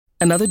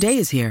Another day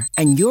is here,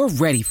 and you're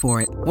ready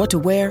for it. What to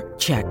wear?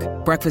 Check.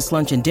 Breakfast,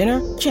 lunch, and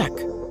dinner? Check.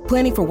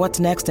 Planning for what's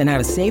next and how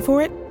to save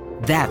for it?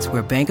 That's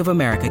where Bank of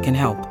America can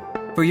help.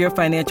 For your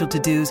financial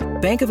to-dos,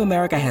 Bank of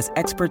America has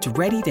experts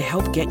ready to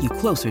help get you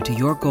closer to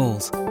your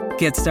goals.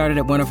 Get started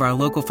at one of our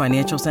local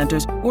financial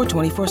centers or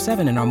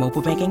 24/7 in our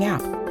mobile banking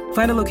app.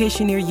 Find a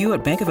location near you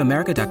at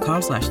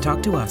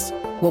bankofamerica.com/talktous.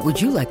 What would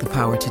you like the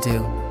power to do?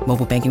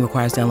 Mobile banking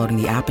requires downloading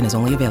the app and is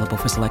only available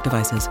for select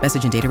devices.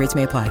 Message and data rates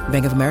may apply.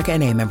 Bank of America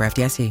N.A., member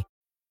FDIC.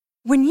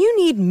 When you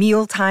need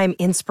mealtime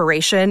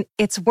inspiration,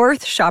 it's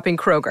worth shopping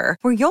Kroger,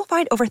 where you'll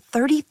find over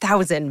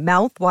 30,000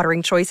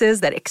 mouth-watering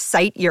choices that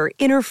excite your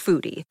inner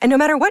foodie. And no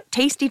matter what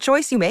tasty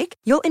choice you make,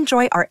 you'll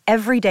enjoy our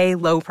everyday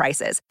low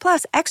prices,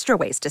 plus extra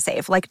ways to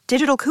save, like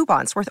digital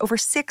coupons worth over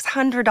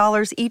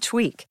 $600 each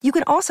week. You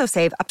can also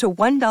save up to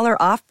 $1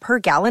 off per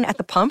gallon at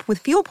the pump with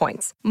fuel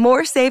points.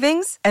 More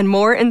savings and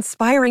more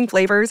inspiring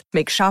flavors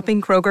make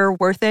shopping Kroger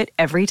worth it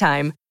every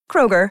time.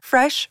 Kroger,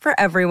 fresh for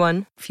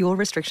everyone. Fuel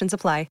restrictions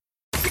apply.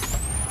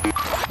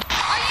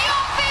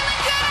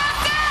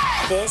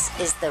 This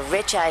is the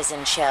Rich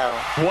Eisen Show.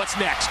 What's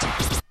next?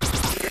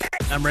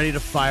 I'm ready to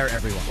fire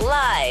everyone.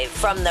 Live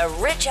from the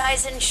Rich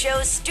Eisen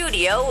Show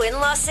studio in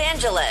Los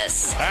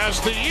Angeles.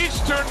 As the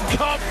Eastern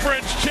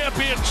Conference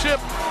Championship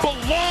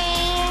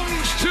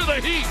belongs to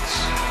the Heat.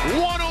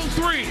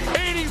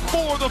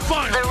 103-84 the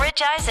final. The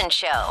Rich Eisen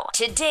Show.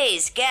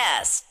 Today's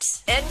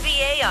guests.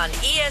 NBA on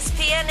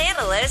ESPN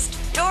analyst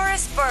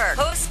Doris Burke.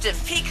 Host of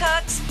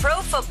Peacock's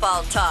Pro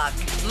Football Talk,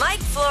 Mike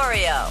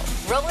Florio.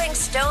 Rolling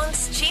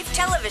Stone's chief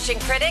television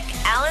critic,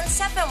 Alan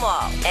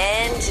Sepinwall.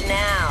 And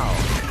now,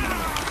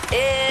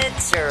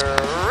 it's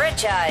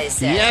Rich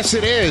Eisen. Yes,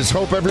 it is.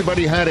 Hope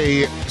everybody had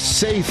a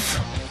safe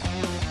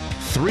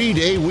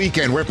 3-day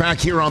weekend. We're back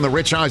here on the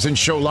Rich Eisen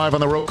Show, live on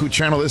the Roku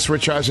channel. This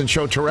Rich Eisen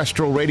Show,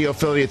 terrestrial radio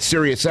affiliate,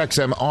 Sirius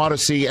XM,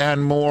 Odyssey,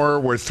 and more.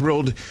 We're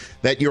thrilled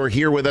that you're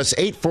here with us.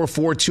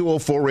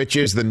 844-204-RICH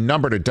is the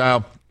number to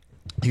dial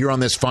here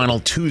on this final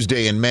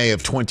Tuesday in May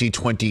of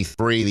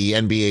 2023. The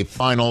NBA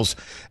Finals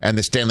and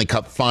the Stanley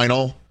Cup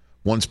Final,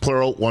 one's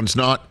plural, one's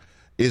not,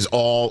 is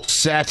all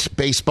set.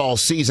 Baseball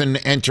season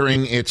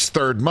entering its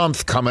third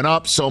month coming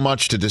up. So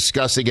much to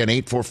discuss. Again,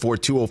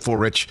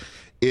 844-204-RICH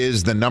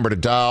is the number to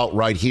dial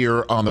right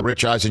here on the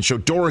Rich Eisen Show.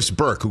 Doris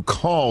Burke, who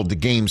called the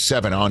Game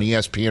 7 on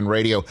ESPN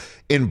Radio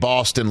in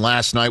Boston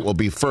last night, will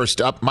be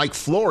first up. Mike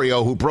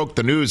Florio, who broke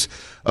the news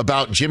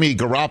about Jimmy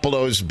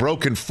Garoppolo's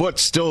broken foot,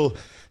 still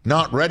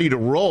not ready to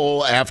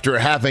roll after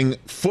having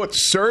foot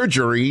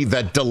surgery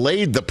that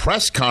delayed the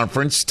press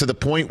conference to the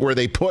point where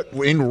they put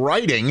in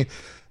writing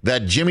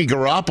that Jimmy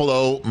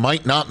Garoppolo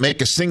might not make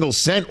a single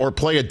cent or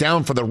play it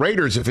down for the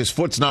Raiders if his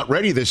foot's not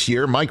ready this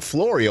year. Mike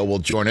Florio will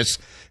join us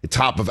at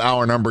top of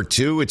hour number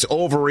 2. It's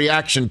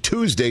Overreaction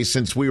Tuesday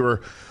since we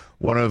were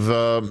one of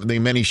the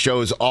many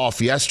shows off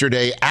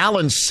yesterday.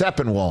 Alan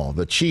Sepinwall,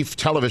 the chief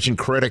television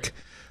critic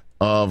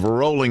of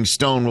Rolling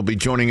Stone, will be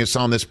joining us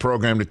on this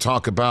program to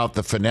talk about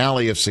the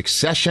finale of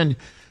Succession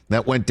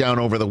that went down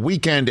over the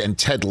weekend, and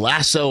Ted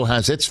Lasso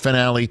has its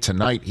finale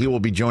tonight. He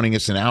will be joining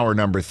us in hour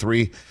number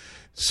 3.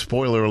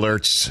 Spoiler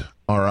alerts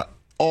are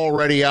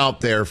already out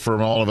there from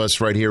all of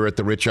us right here at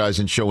the Rich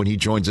Eisen Show, and he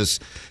joins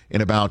us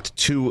in about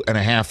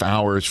 2.5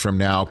 hours from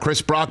now.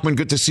 Chris Brockman,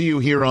 good to see you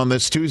here on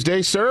this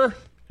Tuesday, sir.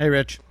 Hey,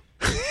 Rich.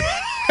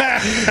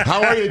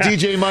 How are you,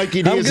 DJ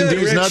Mikey D's and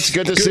D's Nuts?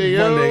 Good to see you.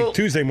 Monday,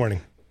 Tuesday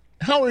morning.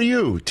 How are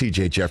you,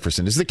 TJ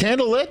Jefferson? Is the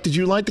candle lit? Did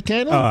you light the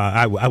candle?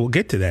 I will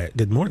get to that.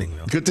 Good morning,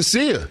 Will. Good to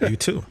see you. You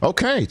too.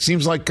 Okay, it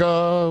seems like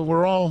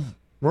we're all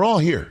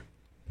here.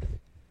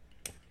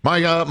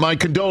 My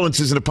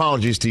condolences and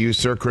apologies to you,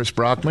 sir, Chris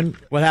Brockman.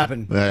 What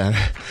happened?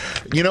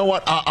 You know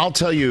what? I'll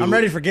tell you. I'm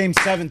ready for Game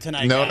 7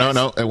 tonight. No, guys.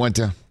 no. It went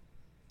down.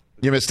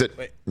 You missed it.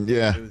 Wait,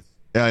 yeah,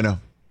 I know.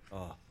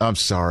 Oh. I'm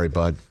sorry,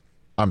 bud.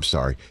 I'm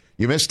sorry.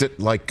 You missed it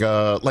like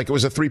it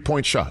was a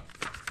 3-point shot.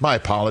 My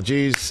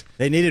apologies.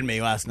 They needed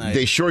me last night.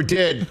 They sure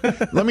did.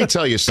 Let me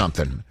tell you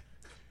something.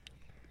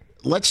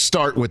 Let's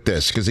start with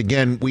this, because,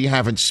 again, we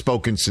haven't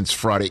spoken since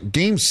Friday.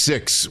 Game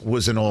 6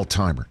 was an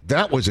all-timer.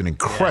 That was an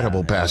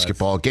incredible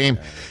basketball game.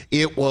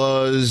 Yeah. It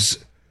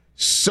was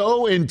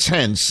so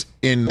intense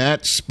in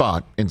that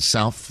spot in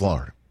South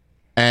Florida.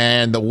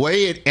 And the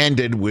way it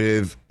ended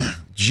with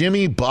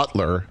Jimmy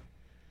Butler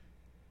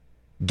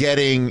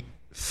getting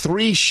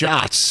 3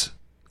 shots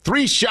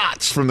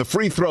from the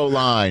free throw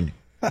line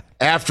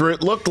after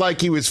it looked like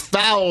he was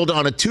fouled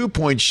on a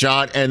 2-point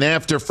shot, and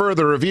after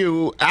further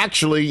review,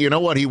 actually, you know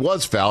what, he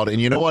was fouled,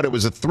 and you know what, it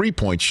was a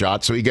 3-point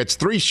shot, so he gets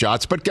 3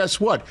 shots, but guess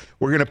what,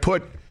 we're going to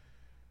put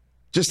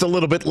just a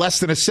little bit less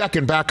than a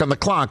second back on the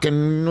clock,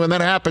 and when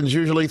that happens,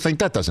 usually you think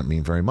that doesn't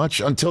mean very much,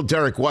 until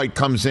Derek White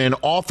comes in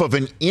off of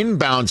an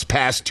inbounds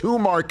pass to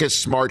Marcus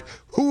Smart,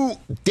 who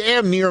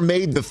damn near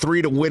made the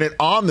 3 to win it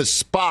on the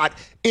spot,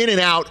 in and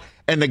out,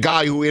 and the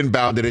guy who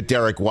inbounded it,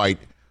 Derek White,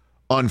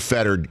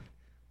 unfettered,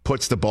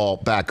 puts the ball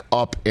back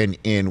up and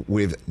in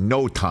with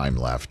no time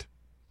left.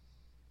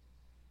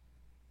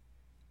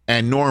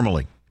 And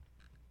normally,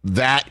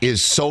 that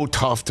is so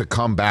tough to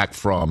come back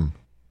from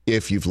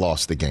if you've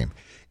lost the game.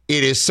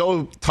 it is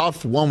so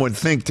tough, one would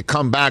think, to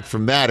come back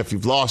from that if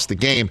you've lost the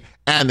game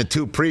and the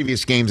 2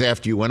 previous games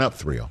after you went up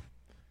 3-0.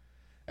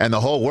 And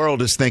the whole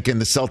world is thinking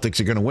the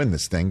Celtics are going to win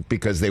this thing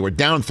because they were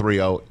down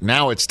 3-0.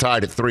 Now it's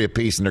tied at 3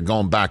 apiece, and they're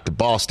going back to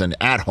Boston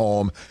at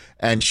home.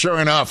 And sure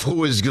enough,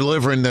 who is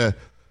delivering the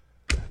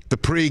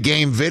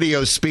pre-game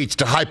video speech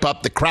to hype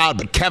up the crowd?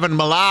 But Kevin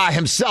Millar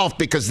himself,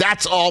 because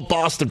that's all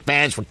Boston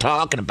fans were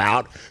talking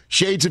about.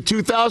 Shades of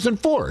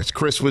 2004, as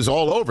Chris was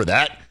all over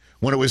that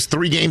when it was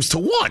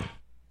 3-1.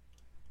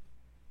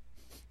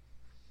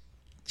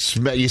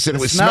 You said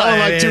it was smelling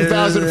like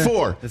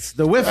 2004.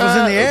 The whiff was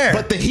in the air.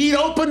 But the Heat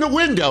opened the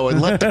window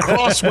and let the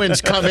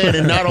crosswinds come in,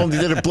 and not only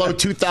did it blow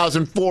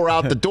 2004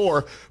 out the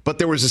door, but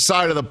there was a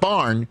side of the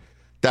barn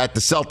that the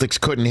Celtics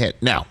couldn't hit.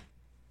 Now,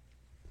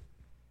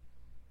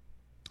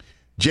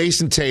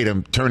 Jason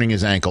Tatum turning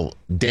his ankle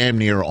damn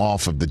near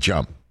off of the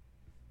jump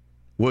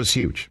was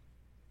huge.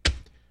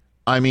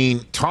 I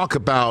mean, talk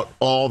about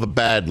all the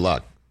bad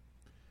luck.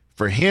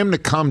 For him to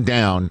come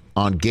down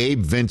on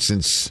Gabe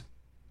Vincent's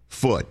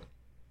foot,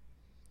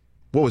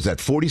 what was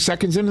that, 40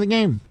 seconds into the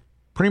game?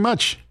 Pretty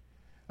much.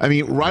 I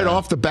mean, right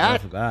off the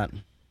bat.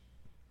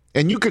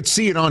 And you could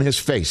see it on his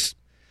face.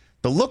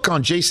 The look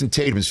on Jason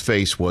Tatum's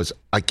face was,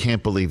 I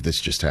can't believe this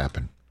just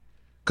happened.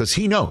 Because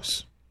he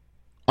knows,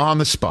 on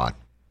the spot,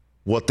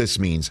 what this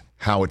means,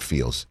 how it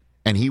feels.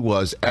 And he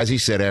was, as he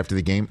said after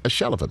the game, a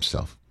shell of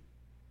himself.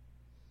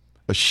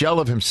 A shell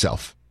of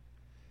himself.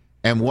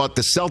 And what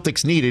the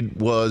Celtics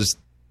needed was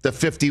the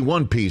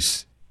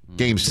 51-piece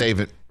Game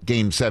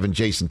 7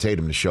 Jason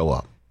Tatum to show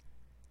up.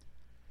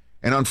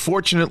 And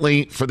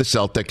unfortunately for the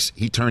Celtics,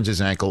 he turns his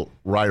ankle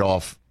right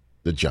off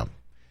the jump.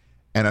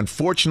 And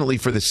unfortunately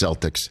for the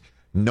Celtics,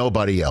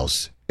 nobody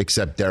else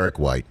except Derek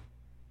White,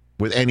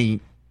 with any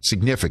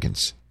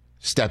significance,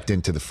 stepped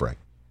into the fray.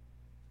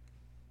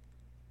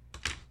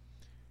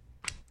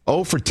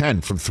 0 for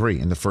 10 from 3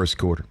 in the first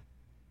quarter.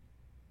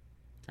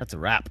 That's a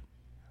wrap.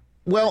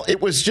 Well,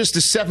 it was just a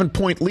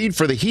 7-point lead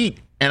for the Heat,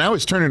 and I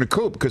was turning a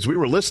coop because we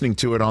were listening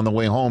to it on the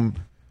way home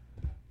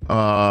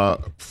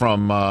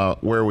from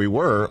where we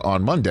were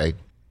on Monday,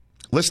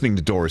 listening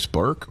to Doris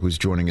Burke, who's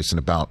joining us in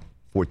about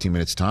 14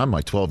 minutes' time.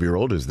 My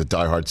 12-year-old is the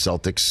diehard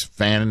Celtics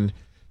fan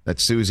that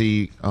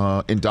Susie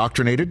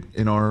indoctrinated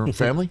in our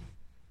family,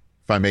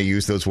 if I may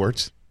use those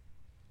words.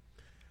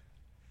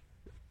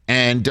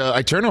 And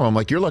I turned to him, I'm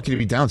like, you're lucky to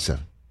be down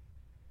 7.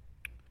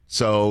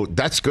 So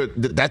that's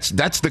good.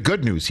 That's the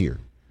good news here.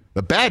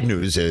 The bad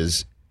news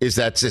is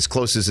that's as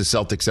close as the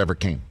Celtics ever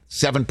came.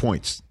 7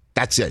 points.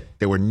 That's it.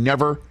 They were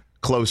never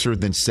closer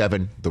than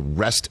 7 the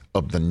rest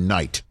of the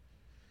night.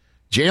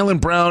 Jaylen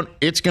Brown,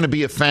 it's going to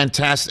be a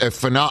fascinating,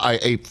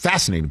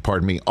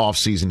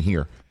 offseason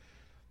here.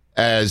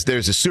 As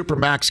there's a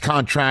Supermax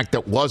contract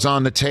that was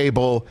on the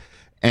table,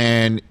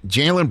 and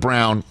Jaylen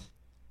Brown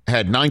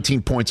had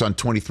 19 points on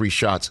 23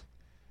 shots.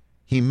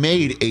 He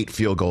made 8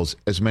 field goals,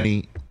 as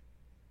many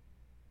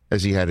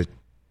as he had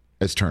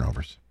as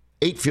turnovers.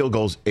 8 field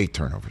goals, 8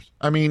 turnovers.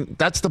 I mean,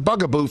 that's the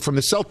bugaboo from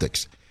the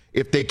Celtics.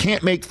 If they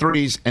can't make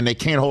threes and they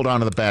can't hold on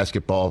to the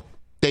basketball,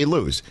 they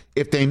lose.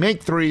 If they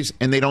make threes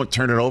and they don't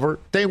turn it over,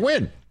 they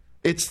win.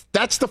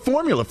 That's the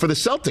formula for the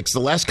Celtics the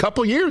last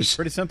couple years.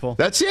 Pretty simple.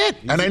 That's it.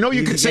 And I know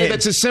you could say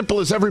that's as simple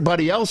as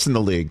everybody else in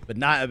the league. But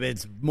not.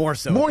 It's more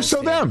so. More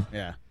so them.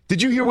 Yeah.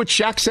 Did you hear what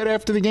Shaq said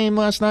after the game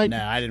last night?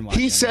 No, I didn't watch it.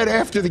 He said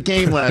after the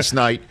game last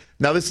night.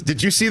 Now,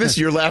 did you see this?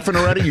 You're laughing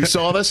already? You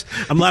saw this?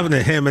 I'm laughing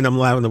at him, and I'm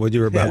laughing at what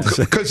you were about to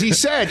say. Because he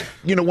said,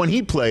 when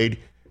he played,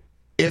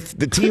 if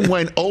the team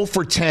went 0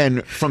 for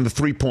 10 from the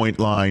three-point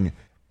line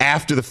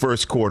after the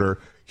first quarter,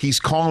 he's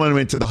calling them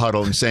into the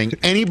huddle and saying,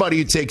 anybody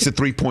who takes a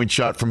three-point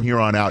shot from here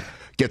on out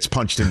gets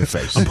punched in the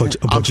face. I'm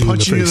punching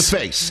you in the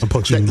face.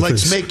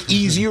 Let's make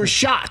easier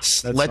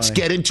shots. Let's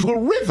get into a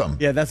rhythm.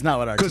 Yeah, that's not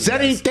what our team does. Because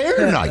that ain't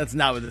there tonight. That's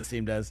not what this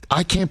team does.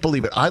 I can't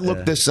believe it. I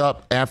looked this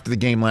up after the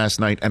game last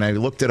night, and I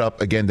looked it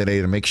up again today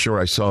to make sure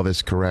I saw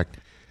this correct.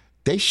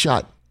 They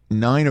shot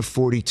 9 of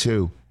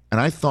 42, and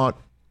I thought,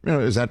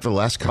 is that for the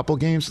last couple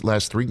games,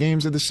 last 3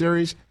 games of the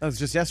series? That was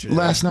just yesterday.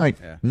 Last night.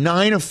 Yeah.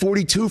 9 of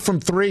 42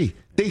 from 3.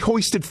 They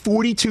hoisted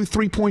 42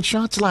 three-point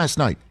shots last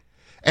night.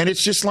 And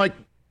it's just like,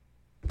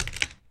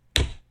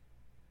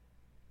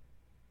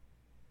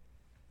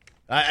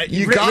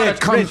 you got to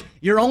come. Rich,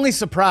 you're only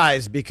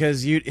surprised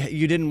because you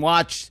didn't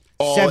watch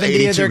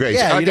 70 of their games.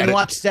 Yeah, you didn't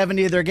watch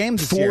 70 of their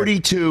games this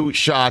 42 year.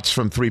 shots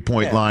from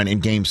three-point line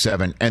in Game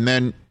 7. And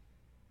then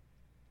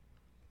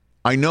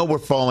I know we're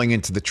falling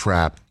into the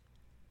trap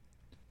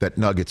that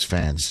Nuggets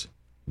fans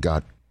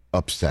got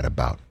upset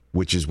about,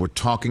 which is we're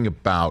talking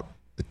about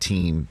the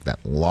team that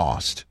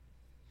lost.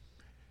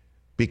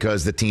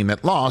 Because the team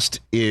that lost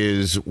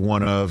is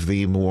one of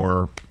the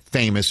more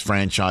famous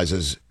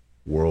franchises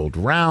world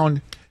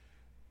round.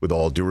 With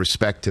all due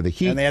respect to the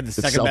Heat. And they had the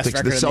second best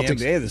record in the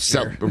NBA this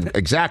year.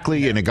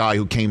 Exactly, and a guy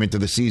who came into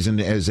the season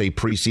as a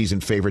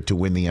preseason favorite to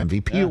win the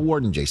MVP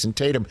award, and Jason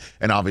Tatum,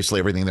 and obviously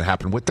everything that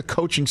happened with the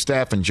coaching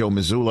staff, and Joe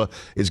Mazzulla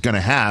is going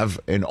to have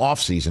an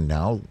offseason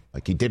now,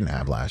 like he didn't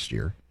have last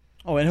year.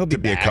 Oh, and he'll be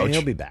back.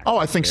 He'll be back. Oh,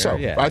 I think so.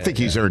 Yeah, I think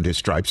he's earned his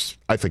stripes.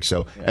 I think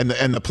so. Yeah.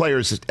 And the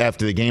players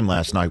after the game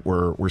last night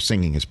were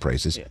singing his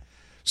praises. Yeah.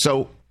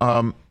 So,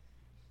 and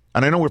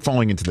I know we're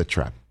falling into the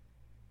trap.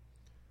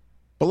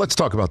 But let's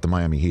talk about the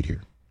Miami Heat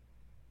here.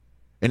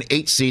 An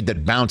 8 seed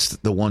that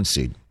bounced the 1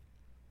 seed.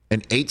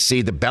 An 8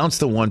 seed that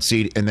bounced the 1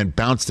 seed and then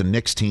bounced the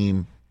Knicks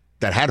team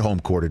that had home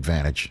court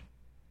advantage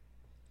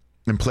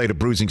and played a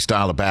bruising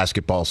style of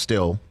basketball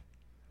still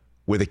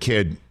with a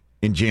kid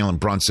in Jalen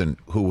Brunson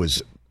who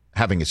was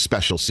having a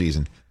special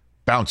season,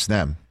 bounced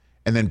them,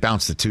 and then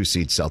bounced the 2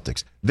 seed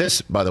Celtics.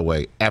 This, by the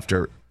way,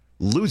 after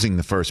losing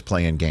the first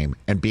play-in game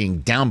and being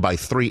down by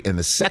 3 in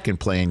the second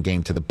play-in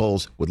game to the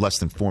Bulls with less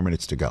than 4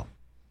 minutes to go.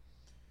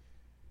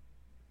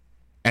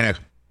 And a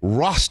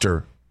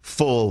roster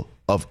full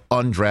of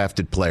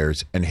undrafted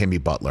players and Jimmy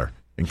Butler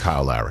and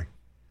Kyle Lowry,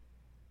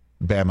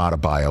 Bam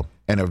Adebayo,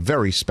 and a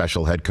very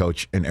special head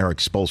coach in Eric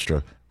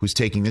Spoelstra, who's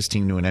taking this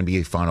team to an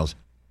NBA Finals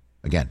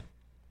again.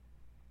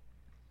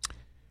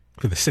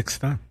 For the 6th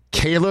time.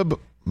 Caleb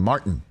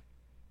Martin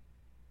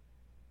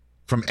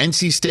from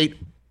NC State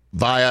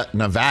via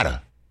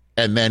Nevada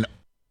and then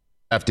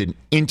drafted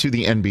into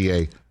the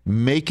NBA,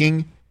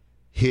 making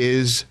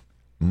his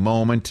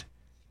moment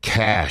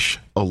cash.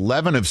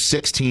 11 of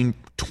 16,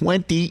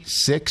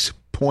 26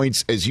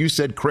 points. As you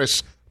said,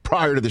 Chris,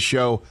 prior to the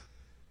show,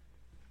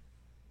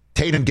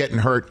 Tatum getting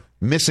hurt,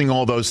 missing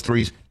all those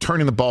threes,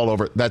 turning the ball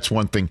over. That's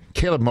one thing.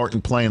 Caleb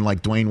Martin playing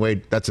like Dwayne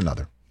Wade. That's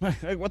another.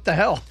 What the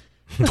hell?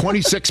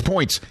 26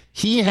 points.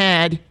 He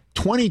had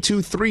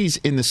 22 threes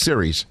in the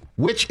series,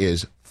 which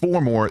is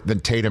 4 more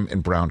than Tatum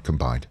and Brown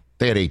combined.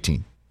 They had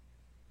 18.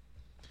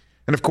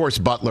 And, of course,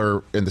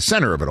 Butler in the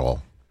center of it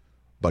all.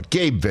 But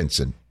Gabe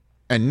Vincent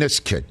and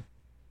this kid,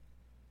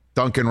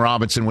 Duncan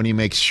Robinson when he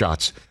makes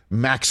shots,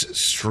 Max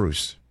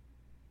Strus.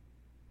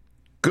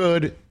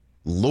 Good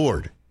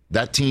Lord.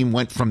 That team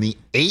went from the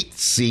 8th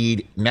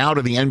seed now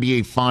to the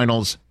NBA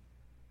Finals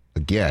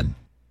again.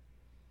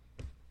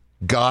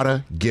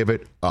 Gotta give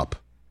it up.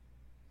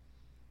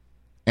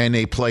 And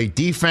they play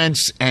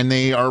defense, and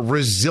they are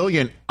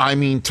resilient. I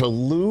mean, to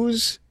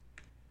lose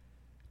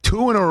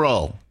 2 in a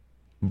row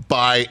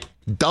by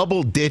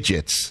double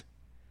digits,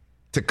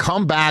 to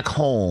come back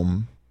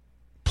home,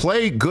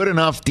 play good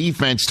enough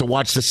defense to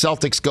watch the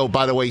Celtics go,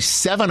 by the way,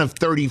 7 of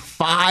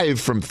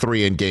 35 from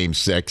 3 in Game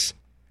 6,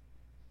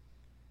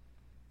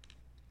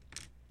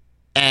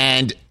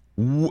 and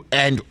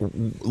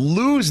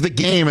lose the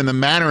game in the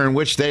manner in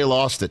which they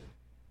lost it.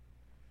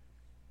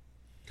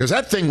 Because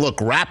that thing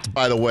looked wrapped,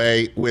 by the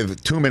way,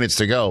 with 2 minutes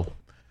to go.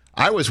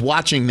 I was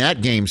watching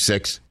that Game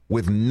 6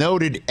 with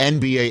noted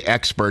NBA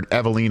expert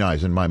Eveline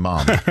Eisen, my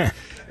mom.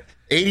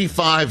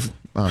 85,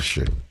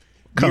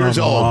 years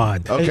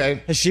old.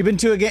 Okay. Has she been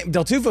to a game?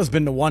 Del Tufo's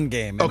been to 1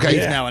 game. Okay.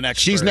 He's now an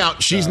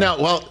expert. She's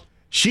now, well,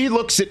 she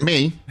looks at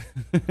me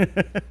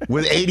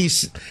with 80,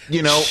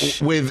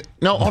 with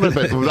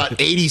about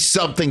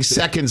 80-something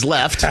seconds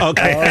left.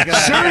 Okay.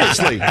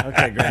 Seriously.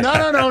 Okay, great. No.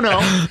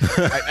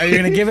 Are you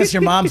going to give us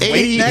your mom's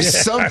weight next?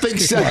 80-something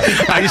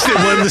seconds. I just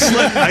didn't win the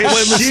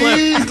slip.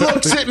 She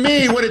looks at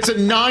me when it's a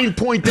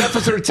 9-point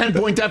deficit or a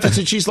 10-point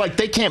deficit. She's like,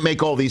 they can't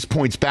make all these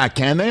points back,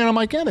 can they? And I'm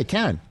like, yeah, they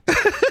can.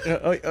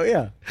 Oh,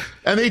 yeah.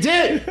 And they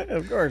did.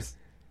 Of course.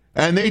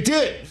 And they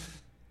did.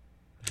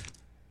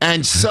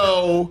 And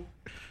so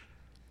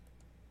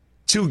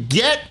to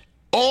get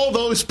all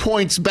those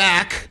points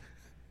back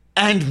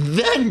and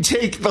then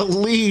take the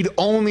lead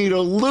only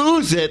to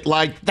lose it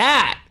like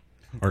that.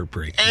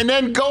 Heartbreak. And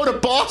then go to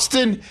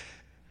Boston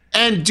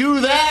and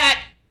do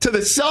that to the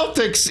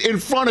Celtics in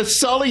front of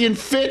Sully and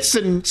Fitz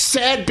and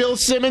sad Bill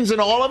Simmons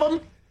and all of them.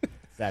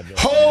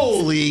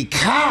 Holy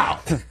cow.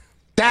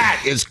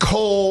 That is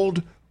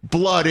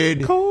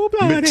cold-blooded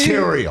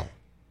material.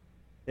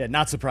 Yeah,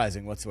 not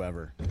surprising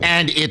whatsoever.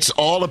 And it's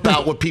all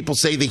about what people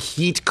say the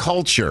Heat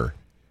culture,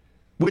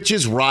 which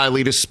is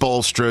Riley to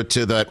Spoelstra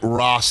to that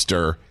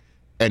roster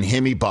and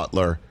Jimmy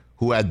Butler,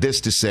 who had this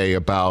to say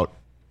about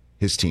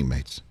his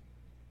teammates.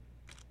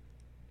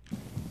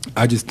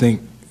 I just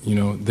think,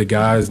 the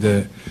guys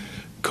that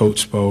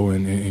Coach Spo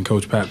and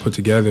Coach Pat put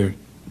together,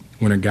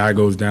 when a guy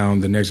goes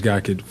down, the next guy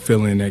could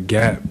fill in that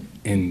gap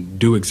and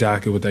do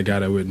exactly what that guy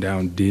that went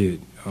down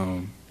did,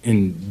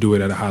 and do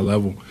it at a high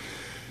level.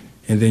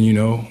 And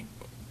then,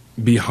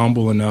 be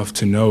humble enough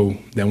to know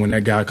that when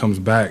that guy comes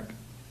back,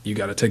 you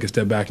got to take a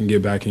step back and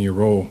get back in your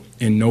role.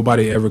 And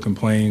nobody ever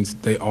complains.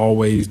 They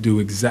always do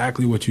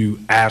exactly what you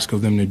ask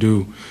of them to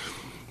do,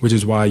 which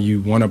is why you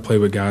want to play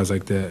with guys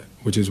like that,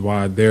 which is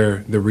why they're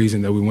the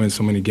reason that we win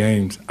so many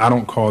games. I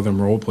don't call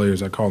them role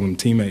players. I call them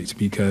teammates,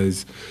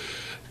 because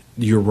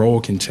your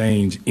role can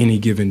change any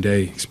given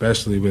day,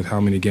 especially with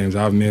how many games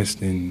I've missed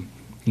and,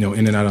 in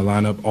and out of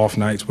lineup, off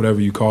nights,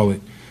 whatever you call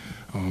it.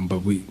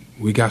 But we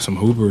got some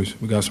hoopers.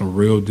 We got some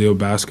real deal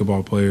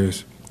basketball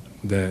players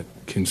that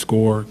can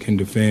score, can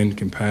defend,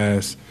 can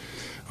pass,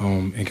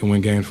 and can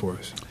win games for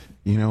us.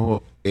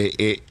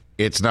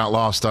 It's not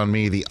lost on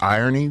me the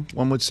irony,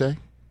 one would say,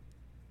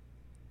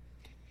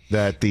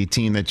 that the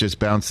team that just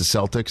bounced the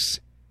Celtics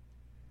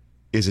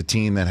is a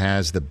team that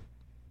has the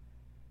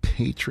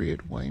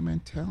Patriot way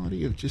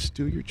mentality of just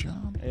do your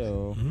job.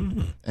 Ew.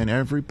 And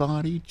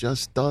everybody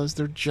just does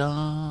their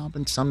job.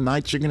 And some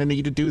nights you're going to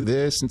need to do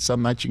this, and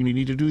some nights you're going to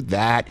need to do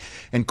that.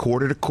 And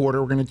quarter to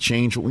quarter, we're going to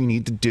change what we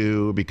need to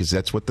do because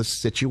that's what the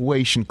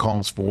situation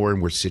calls for.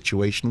 And we're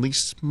situationally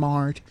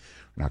smart.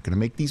 We're not going to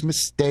make these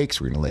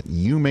mistakes. We're going to let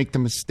you make the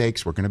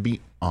mistakes. We're going to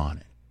be on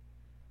it.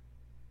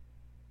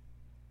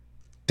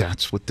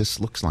 That's what this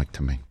looks like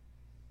to me.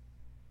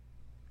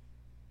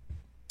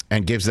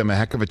 And gives them a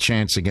heck of a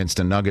chance against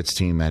a Nuggets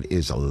team that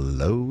is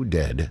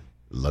loaded.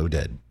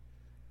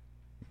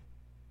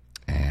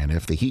 And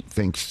if the Heat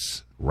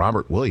thinks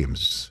Robert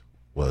Williams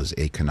was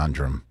a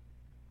conundrum,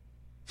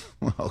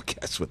 well,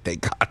 guess what they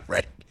got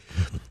ready?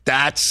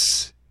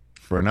 That's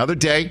for another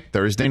day,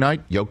 Thursday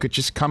night. Jokic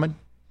is coming,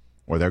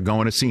 or they're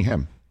going to see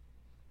him.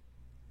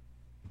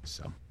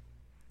 So,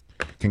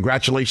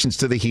 congratulations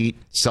to the Heat.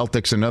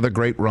 Celtics, another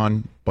great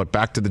run, but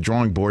back to the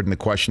drawing board, and the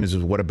question is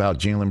what about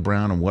Jaylen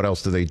Brown, and what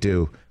else do they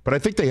do? But I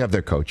think they have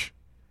their coach.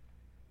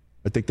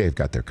 I think they've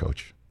got their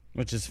coach.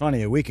 Which is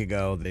funny. A week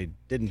ago, they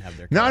didn't have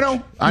their coach.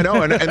 No, I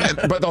know.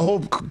 But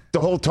the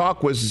whole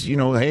talk was,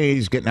 hey,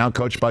 he's getting out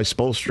coached by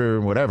Spoelstra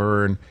and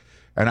whatever. And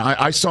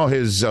I saw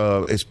his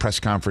press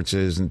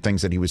conferences and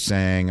things that he was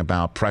saying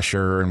about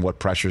pressure and what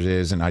pressure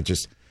is. And I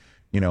just,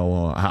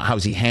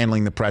 how's he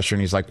handling the pressure?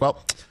 And he's like,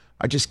 well,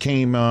 I just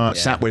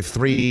sat with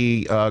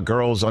 3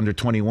 girls under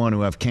 21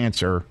 who have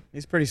cancer.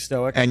 He's pretty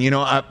stoic. And,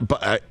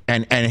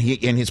 and he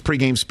in his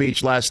pregame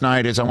speech last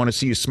night is, I want to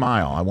see you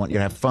smile. I want you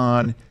to have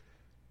fun.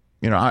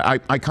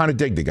 I kind of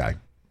dig the guy.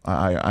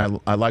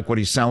 I like what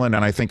he's selling,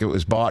 and I think it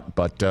was bought.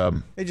 But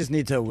they just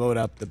need to load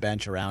up the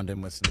bench around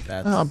him with some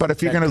vets. But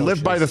if you're going to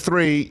live by the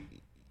 3,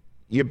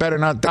 you better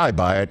not die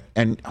by it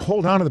and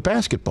hold on to the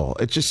basketball.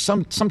 It's just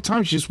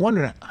sometimes you just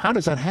wonder, how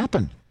does that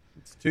happen?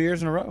 It's 2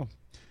 years in a row.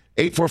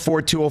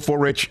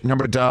 844-204-RICH,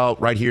 number to dial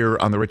right here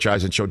on the Rich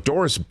Eisen Show.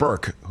 Doris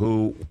Burke,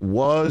 who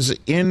was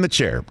in the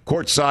chair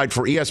courtside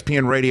for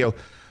ESPN Radio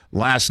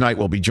last night,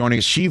 will be joining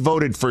us. She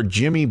voted for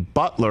Jimmy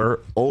Butler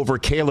over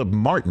Caleb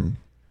Martin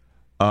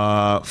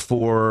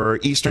for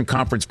Eastern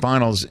Conference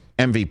Finals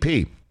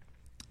MVP.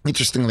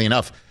 Interestingly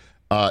enough,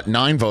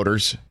 9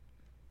 voters.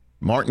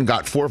 Martin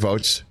got 4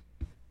 votes,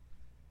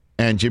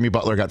 and Jimmy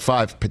Butler got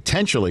 5.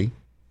 Potentially,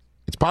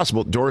 it's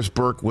possible Doris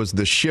Burke was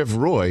the Shiv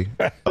Roy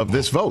of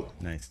this vote.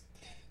 Nice.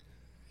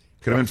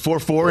 Could have been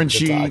 4-4, and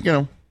she,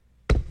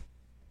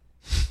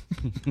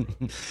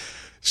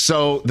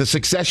 So the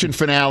Succession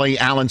finale,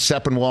 Alan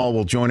Sepinwall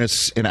will join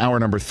us in hour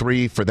number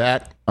 3 for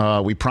that.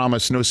 We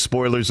promise no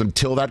spoilers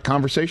until that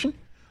conversation.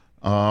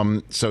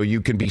 So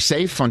you can be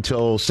safe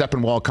until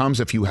Sepinwall comes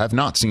if you have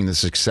not seen the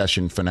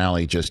Succession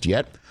finale just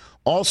yet.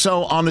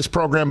 Also on this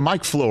program,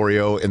 Mike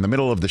Florio in the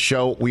middle of the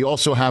show. We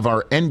also have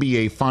our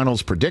NBA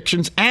Finals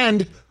predictions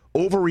and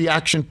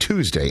Overreaction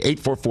Tuesday,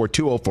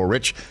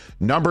 844-204-RICH,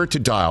 number to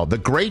dial. The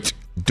great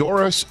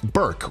Doris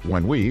Burke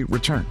when we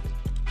return.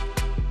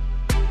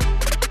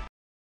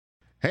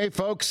 Hey,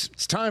 folks,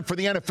 it's time for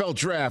the NFL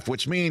Draft,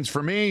 which means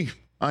for me,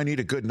 I need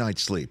a good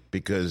night's sleep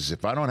because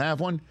if I don't have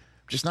one, I'm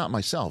just not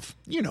myself.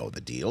 You know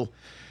the deal.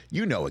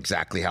 You know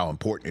exactly how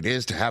important it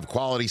is to have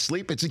quality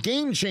sleep. It's a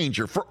game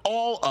changer for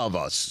all of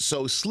us.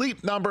 So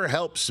Sleep Number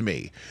helps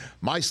me.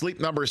 My Sleep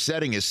Number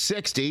setting is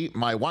 60.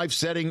 My wife's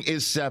setting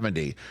is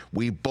 70.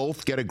 We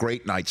both get a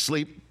great night's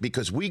sleep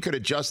because we could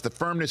adjust the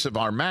firmness of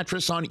our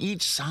mattress on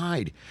each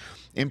side.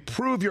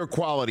 Improve your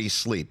quality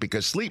sleep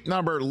because Sleep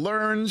Number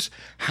learns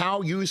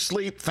how you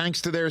sleep thanks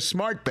to their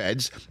smart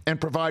beds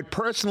and provide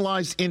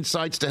personalized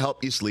insights to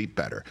help you sleep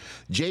better.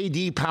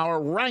 J.D.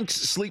 Power ranks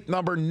Sleep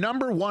Number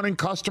number 1 in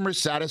customer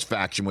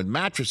satisfaction with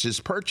mattresses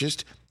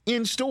purchased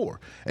in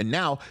store. And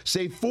now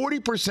save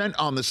 40%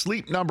 on the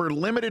Sleep Number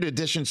limited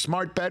edition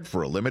smart bed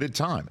for a limited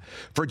time.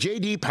 For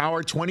J.D.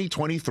 Power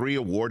 2023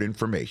 award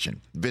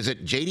information,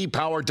 visit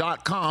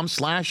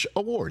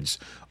jdpower.com/awards.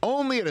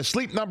 Only at a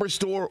Sleep Number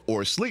store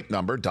or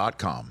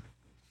sleepnumber.com.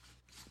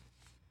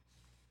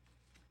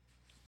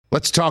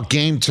 Let's talk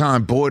Game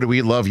Time. Boy, do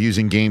we love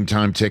using Game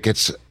Time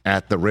tickets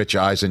at the Rich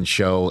Eisen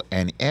Show.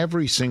 And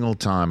every single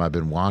time I've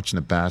been watching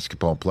the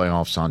basketball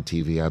playoffs on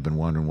TV, I've been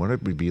wondering what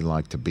it would be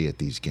like to be at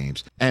these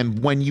games.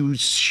 And when you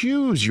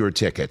choose your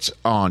tickets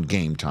on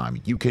Game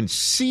Time, you can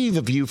see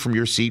the view from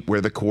your seat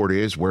where the court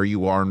is, where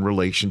you are in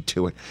relation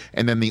to it.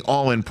 And then the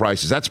all-in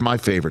prices. That's my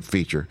favorite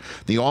feature.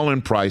 The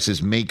all-in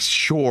prices makes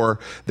sure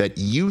that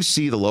you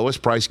see the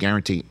lowest price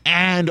guarantee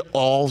and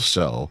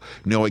also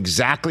know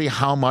exactly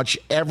how much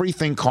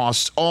everything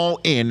costs all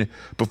in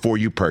before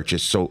you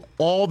purchase. So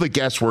all the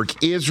guesswork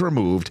is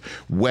removed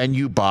when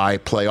you buy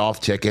playoff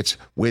tickets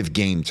with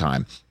Game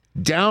Time.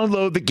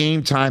 Download the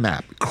Game Time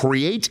app,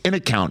 create an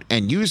account,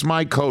 and use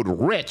my code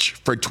RICH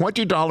for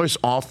 $20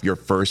 off your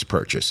first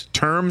purchase.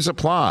 Terms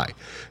apply.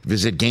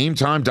 Visit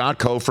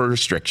GameTime.co for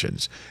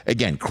restrictions.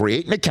 Again,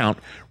 create an account,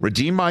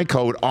 redeem my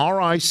code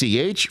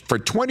RICH for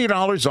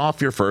 $20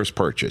 off your first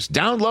purchase.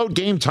 Download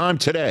Game Time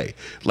today.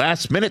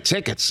 Last minute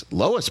tickets,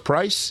 lowest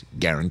price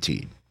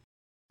guaranteed.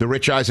 The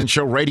Rich Eisen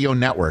Show Radio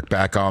Network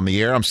back on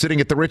the air. I'm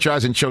sitting at the Rich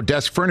Eisen Show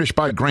desk furnished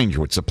by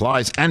Grainger with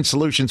supplies and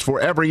solutions for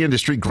every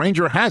industry.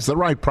 Grainger has the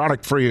right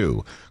product for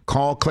you.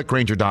 Call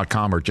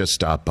clickgrainger.com or just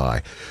stop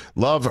by.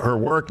 Love her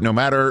work, no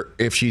matter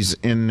if she's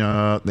in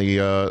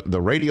the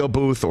radio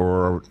booth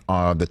or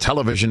the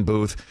television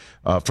booth.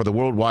 For the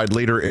worldwide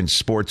leader in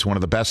sports, one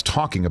of the best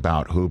talking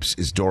about hoops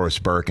is Doris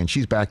Burke, and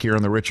she's back here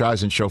on the Rich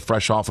Eisen Show,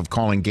 fresh off of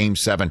calling Game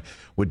 7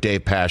 with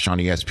Dave Pasch on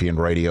ESPN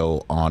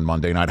Radio on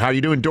Monday night. How are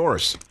you doing,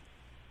 Doris?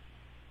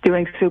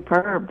 Doing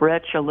superb,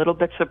 Rich. A little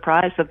bit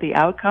surprised at the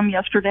outcome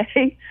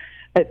yesterday.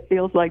 It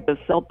feels like the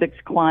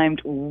Celtics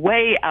climbed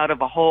way out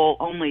of a hole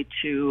only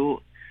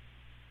to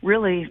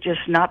really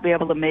just not be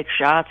able to make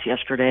shots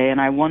yesterday. And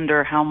I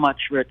wonder how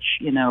much, Rich,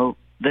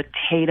 the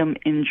Tatum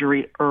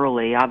injury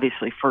early,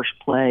 obviously first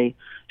play,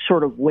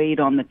 sort of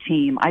weighed on the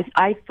team.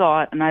 I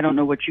thought, and I don't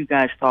know what you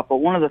guys thought, but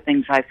one of the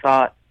things I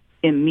thought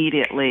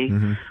immediately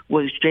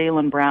was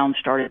Jaylen Brown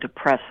started to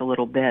press a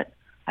little bit.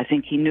 I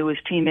think he knew his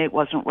teammate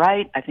wasn't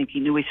right. I think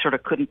he knew he sort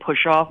of couldn't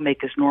push off,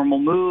 make his normal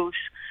moves.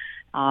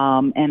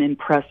 And in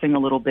pressing a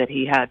little bit,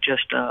 he had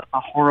just a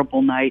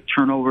horrible night.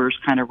 Turnovers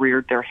kind of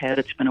reared their head.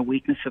 It's been a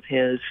weakness of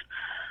his.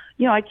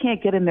 I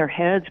can't get in their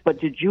heads, but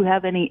did you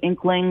have any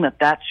inkling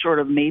that sort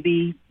of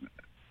maybe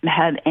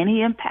had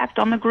any impact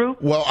on the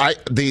group? Well,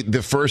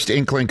 the first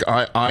inkling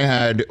I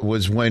had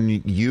was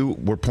when you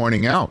were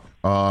pointing out,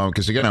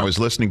 because, again, I was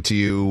listening to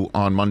you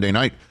on Monday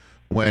night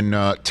when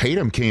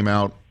Tatum came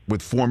out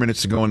with 4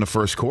 minutes to go in the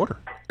first quarter.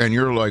 And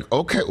you're like,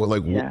 okay, well,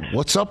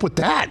 what's up with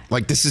that?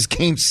 Like, this is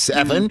Game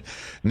 7.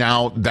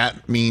 Now,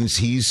 that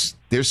means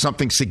there's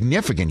something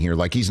significant here.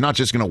 Like, he's not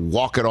just going to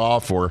walk it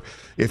off or,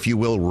 if you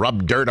will,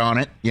 rub dirt on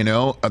it.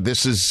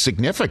 This is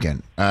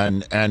significant.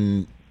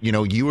 And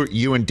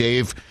you and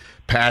Dave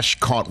Pasch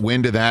caught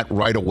wind of that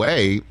right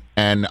away.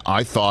 And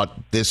I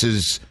thought this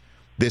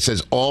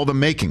has all the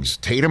makings.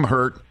 Tatum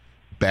hurt,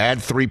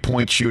 bad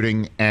three-point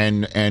shooting,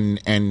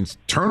 and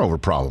turnover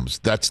problems.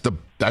 That's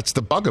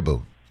the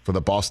bugaboo for the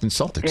Boston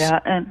Celtics. Yeah,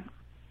 and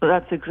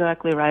that's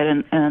exactly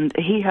right. And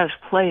he has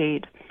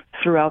played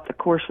throughout the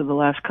course of the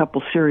last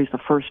couple series, the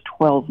first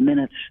 12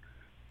 minutes.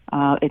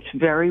 It's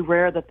very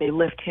rare that they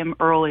lift him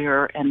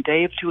earlier, and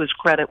Dave, to his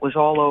credit, was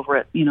all over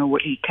it.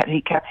 He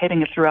kept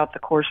hitting it throughout the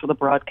course of the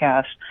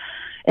broadcast.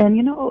 And,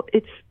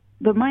 it's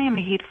the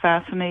Miami Heat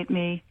fascinate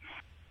me.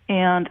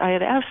 And I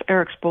had asked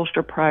Eric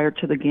Spoelstra prior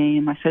to the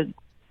game, I said,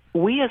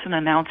 we as an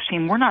announced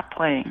team, we're not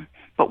playing,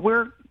 but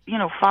we're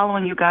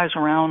following you guys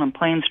around on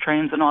planes,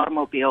 trains, and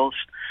automobiles.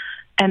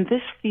 And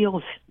this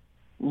feels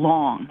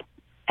long.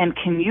 And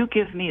can you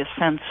give me a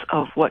sense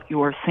of what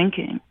you're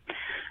thinking?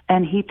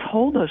 And he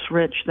told us,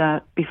 Rich,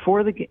 that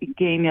before the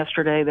game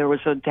yesterday, there was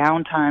a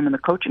downtime and the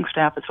coaching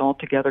staff is all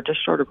together,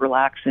 just sort of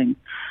relaxing.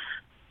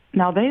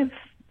 Now, they've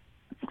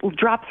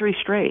dropped 3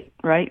 straight,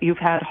 right? You've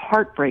had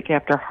heartbreak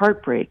after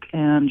heartbreak,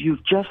 and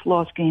you've just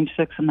lost Game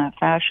 6 in that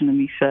fashion. And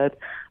he said,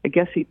 I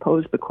guess he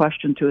posed the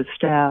question to his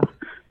staff,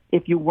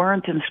 if you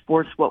weren't in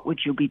sports, what would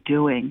you be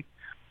doing?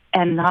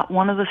 And not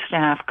one of the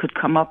staff could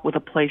come up with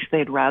a place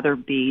they'd rather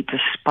be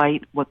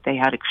despite what they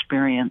had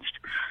experienced.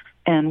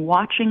 And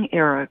watching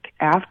Eric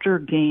after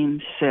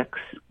Game 6,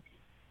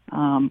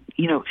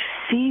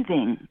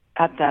 seething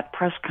at that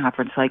press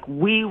conference, like,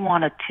 we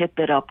want to tip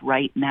it up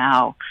right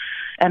now.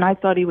 And I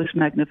thought he was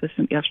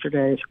magnificent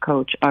yesterday as a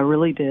coach. I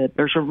really did.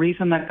 There's a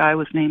reason that guy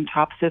was named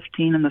top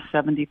 15 in the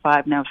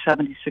 75, now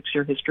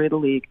 76-year history of the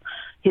league.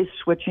 His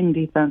switching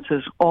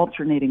defenses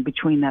alternating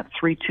between that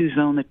 3-2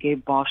 zone that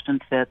gave Boston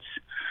fits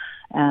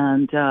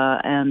and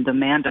the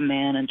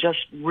man-to-man, and just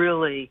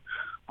really,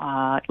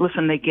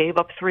 listen, they gave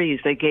up threes.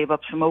 They gave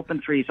up some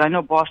open threes. I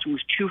know Boston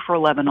was 2 for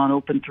 11 on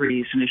open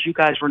threes, and as you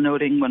guys were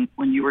noting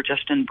when you were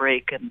just in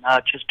break and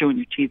just doing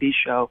your TV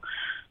show,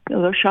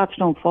 those shots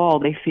don't fall.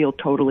 They feel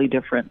totally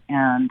different,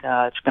 and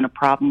it's been a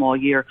problem all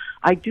year.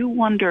 I do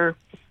wonder,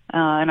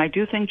 and I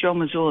do think Joe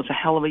Mazzulla is a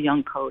hell of a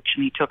young coach,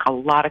 and he took a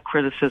lot of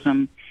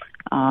criticism,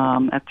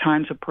 at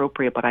times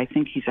appropriate, but I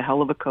think he's a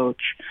hell of a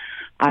coach.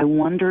 I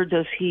wonder,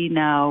 does he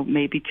now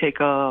maybe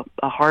take a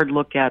hard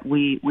look at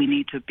we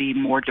need to be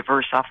more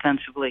diverse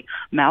offensively?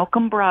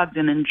 Malcolm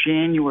Brogdon in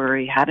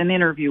January had an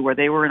interview where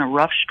they were in a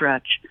rough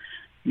stretch,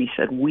 and he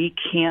said, we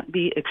can't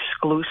be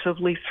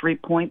exclusively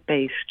three-point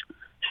based.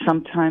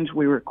 Sometimes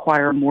we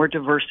require more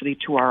diversity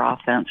to our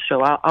offense.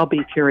 So I'll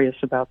be curious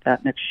about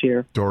that next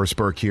year. Doris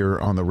Burke here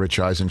on the Rich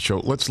Eisen Show.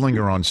 Let's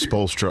linger on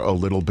Spoelstra a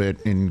little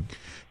bit,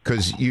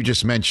 because you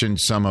just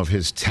mentioned some of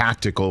his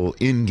tactical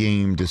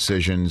in-game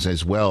decisions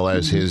as well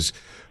as his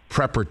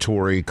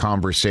preparatory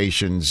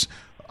conversations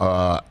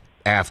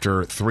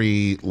after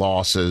 3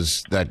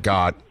 losses that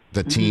got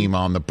the team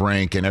on the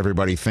brink and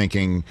everybody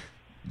thinking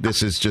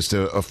this is just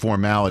a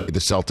formality. The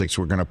Celtics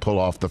were going to pull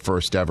off the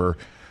first ever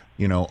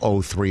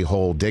 0-3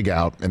 hole dig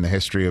out in the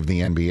history of the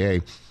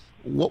NBA.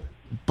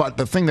 But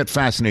the thing that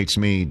fascinates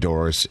me,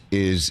 Doris,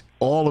 is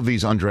all of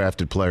these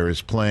undrafted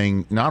players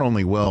playing not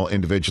only well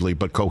individually,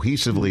 but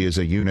cohesively as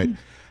a unit.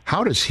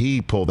 How does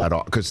he pull that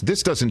off? Because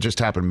this doesn't just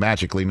happen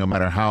magically, no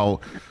matter how,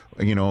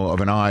 of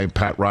an eye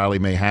Pat Riley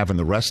may have and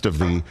the rest of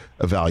the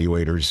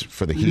evaluators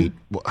for the Heat.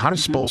 How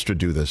does Spoelstra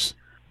do this?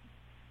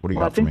 What do you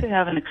got for me? I think they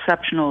have an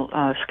exceptional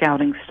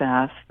scouting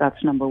staff.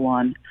 That's number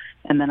one.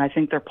 And then I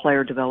think their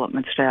player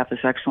development staff is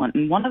excellent.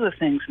 And one of the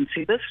things, and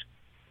see,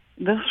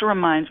 this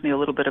reminds me a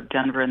little bit of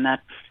Denver in that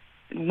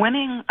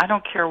winning, I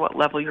don't care what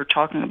level you're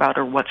talking about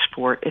or what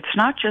sport, it's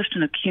not just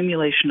an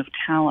accumulation of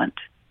talent.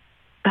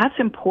 That's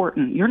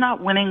important. You're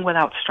not winning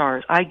without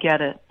stars. I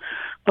get it.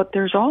 But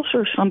there's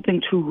also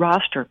something to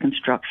roster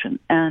construction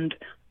and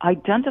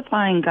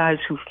identifying guys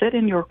who fit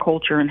in your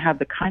culture and have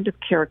the kind of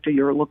character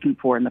you're looking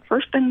for. And the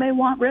first thing they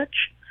want, Rich,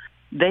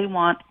 they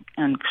want,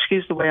 and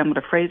excuse the way I'm going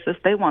to phrase this,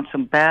 they want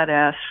some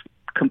badass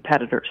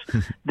competitors.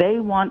 They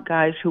want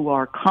guys who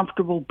are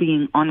comfortable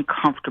being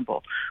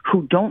uncomfortable,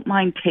 who don't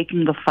mind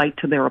taking the fight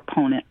to their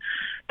opponent.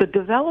 The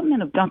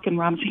development of Duncan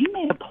Robinson, he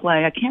made a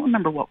play, I can't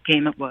remember what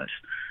game it was,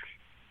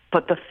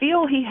 but the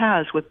feel he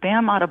has with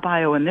Bam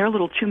Adebayo in their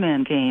little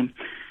two-man game,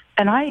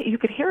 and you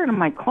could hear it in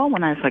my call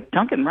when I was like,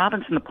 Duncan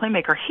Robinson, the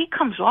playmaker, he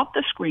comes off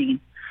the screen,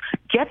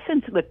 gets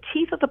into the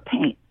teeth of the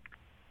paint,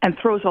 and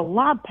throws a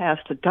lob pass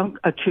to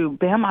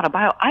Bam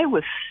Adebayo. I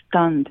was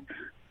stunned,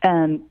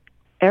 and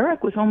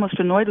Eric was almost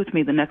annoyed with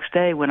me the next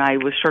day when I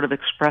was sort of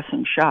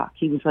expressing shock.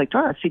 He was like,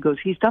 Doris, he goes,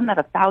 he's done that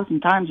 1,000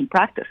 times in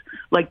practice.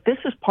 Like, this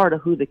is part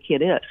of who the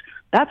kid is.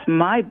 That's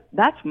my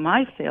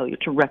failure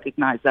to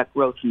recognize that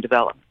growth and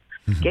development.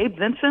 Gabe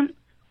Vincent,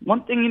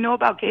 one thing you know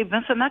about Gabe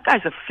Vincent, that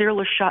guy's a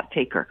fearless shot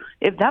taker.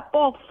 If that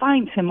ball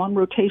finds him on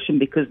rotation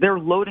because they're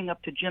loading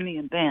up to Jimmy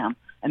and Bam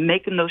and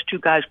making those two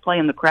guys play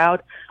in the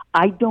crowd,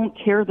 I don't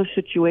care the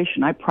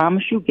situation. I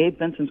promise you, Gabe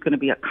Vincent's going to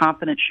be a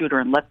confident shooter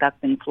and let that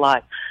thing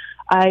fly.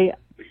 I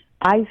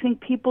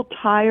think people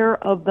tire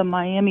of the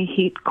Miami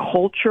Heat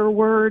culture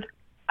word.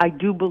 I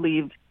do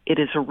believe it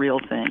is a real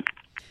thing.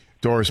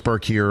 Doris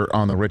Burke here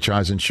on the Rich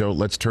Eisen Show.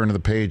 Let's turn to the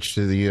page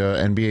to the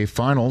NBA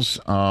Finals.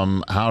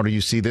 How do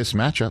you see this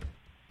matchup,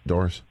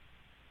 Doris?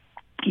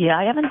 Yeah,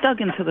 I haven't dug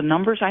into the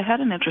numbers. I had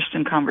an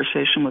interesting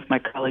conversation with my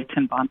colleague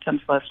Tim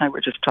Bontemps last night. We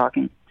were just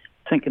talking,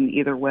 thinking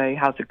either way,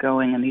 how's it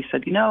going? And he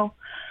said,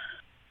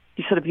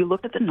 if you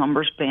look at the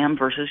numbers, Bam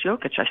versus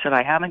Jokic, I said,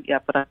 I haven't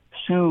yet, but I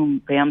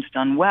assume Bam's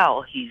done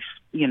well. He's,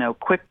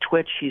 quick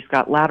twitch. He's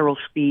got lateral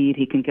speed.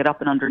 He can get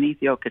up and underneath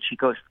Jokic. He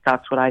goes,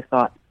 that's what I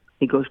thought.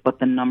 He goes, but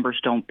the numbers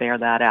don't bear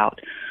that out.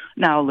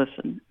 Now,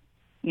 listen,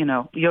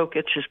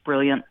 Jokic is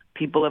brilliant.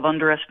 People have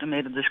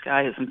underestimated this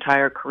guy his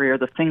entire career.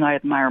 The thing I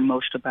admire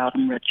most about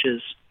him, Rich,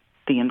 is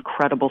the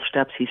incredible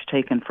steps he's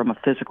taken from a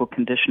physical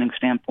conditioning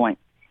standpoint.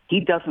 He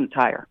doesn't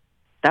tire.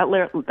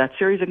 That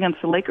series against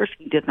the Lakers,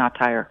 he did not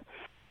tire.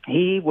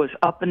 He was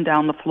up and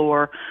down the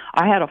floor.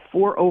 I had a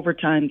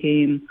 4-overtime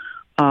game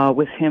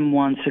with him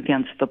once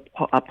against the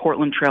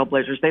Portland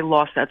Trailblazers. They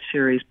lost that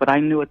series, but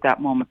I knew at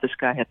that moment this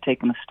guy had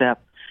taken a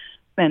step.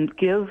 And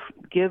give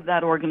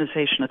that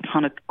organization a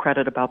ton of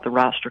credit about the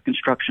roster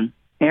construction.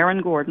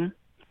 Aaron Gordon,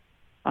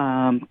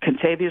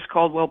 Kentavious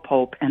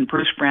Caldwell-Pope, and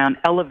Bruce Brown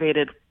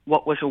elevated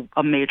what was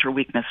a major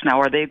weakness. Now,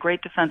 are they a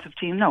great defensive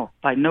team? No,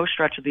 by no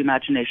stretch of the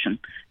imagination.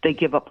 They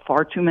give up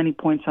far too many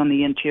points on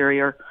the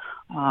interior,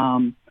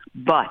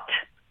 but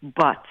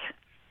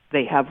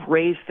they have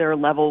raised their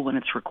level when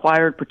it's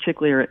required,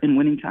 particularly in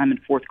winning time in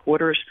fourth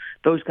quarters.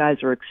 Those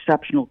guys are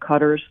exceptional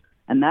cutters.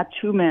 And that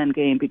two-man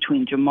game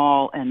between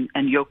Jamal and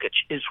Jokic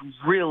is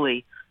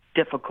really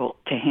difficult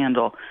to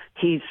handle.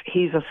 He's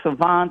a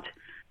savant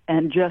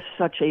and just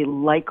such a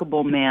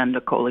likable man,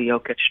 Nikola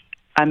Jokic.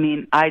 I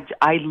mean, I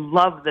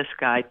love this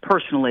guy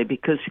personally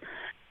because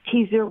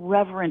he's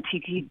irreverent.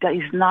 He's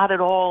not at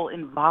all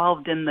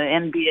involved in the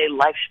NBA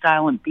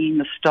lifestyle and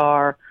being a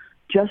star.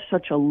 Just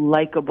such a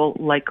likable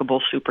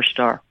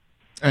superstar.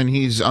 And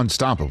he's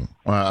unstoppable.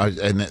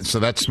 And so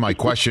that's my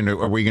question.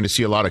 Are we going to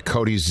see a lot of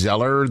Cody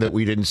Zeller that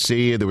we didn't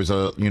see? There was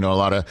a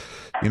lot of,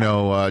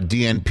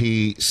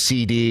 DNP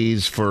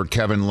CDs for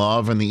Kevin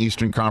Love in the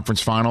Eastern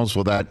Conference Finals.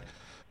 Will that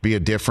be a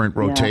different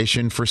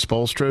rotation for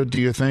Spoelstra, do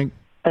you think?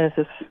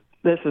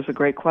 This is a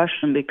great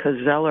question because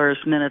Zeller's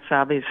minutes,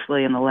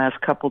 obviously, in the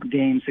last couple of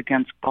games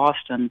against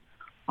Boston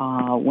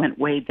went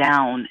way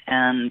down,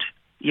 and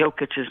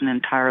Jokic is an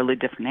entirely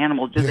different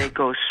animal. Do they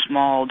go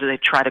small? Do they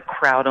try to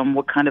crowd him?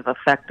 What kind of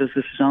effect does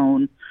this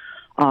zone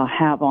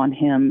have on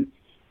him?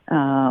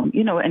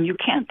 And you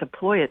can't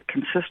deploy it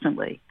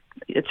consistently.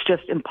 It's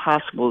just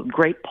impossible.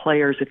 Great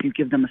players, if you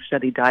give them a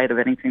steady diet of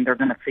anything, they're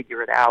going to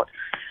figure it out.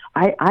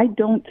 I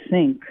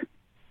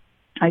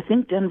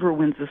think Denver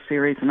wins the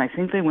series, and I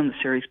think they win the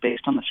series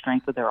based on the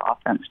strength of their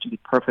offense, to be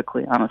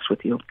perfectly honest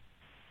with you.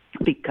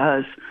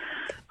 Because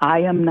I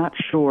am not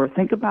sure.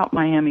 Think about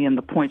Miami and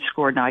the points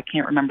scored. Now, I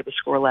can't remember the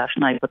score last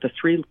night, but the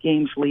 3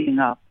 games leading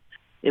up,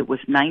 it was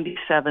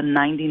 97,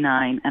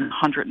 99, and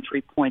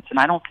 103 points. And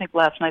I don't think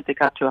last night they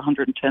got to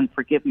 110.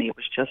 Forgive me. It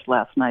was just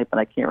last night, but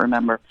I can't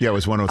remember. Yeah, it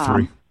was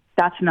 103.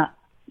 That's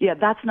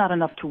not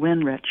enough to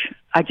win, Rich.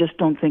 I just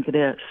don't think it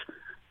is.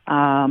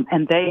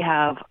 And they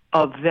have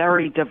a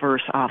very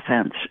diverse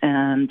offense,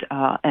 and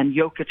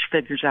Jokic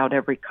figures out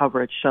every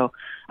coverage. So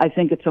I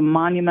think it's a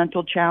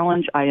monumental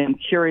challenge. I am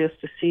curious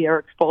to see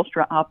Eric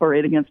Spoelstra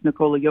operate against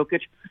Nikola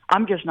Jokic.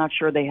 I'm just not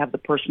sure they have the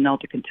personnel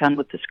to contend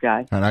with this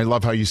guy. And I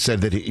love how you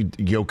said that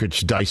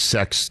Jokic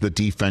dissects the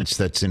defense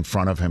that's in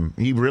front of him.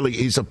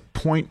 He's a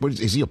point.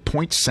 Is he a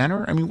point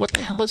center? I mean, what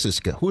the hell is this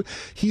guy?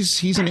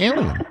 He's an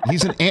alien.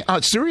 He's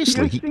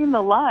seriously. You've seen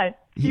the line.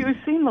 You've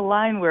seen the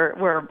line where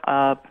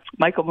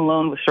Michael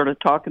Malone was sort of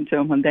talking to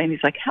him one day, and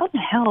he's like, "How the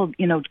hell,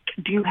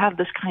 do you have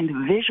this kind of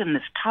vision,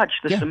 this touch,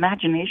 this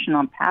imagination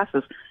on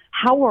passes?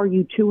 How are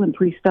you 2 and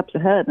 3 steps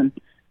ahead?" And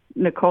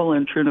Nikola,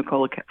 in true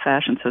Nikola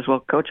fashion, says, "Well,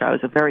 Coach, I was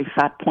a very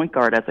fat point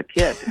guard as a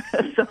kid."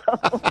 So.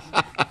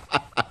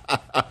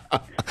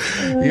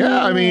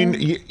 Yeah, I mean,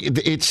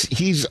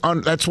 he's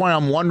on. That's why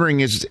I'm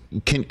wondering: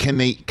 can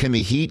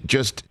the Heat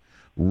just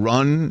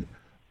run?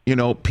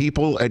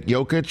 People at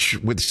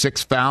Jokic with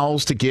 6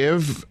 fouls to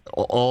give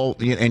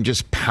and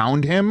just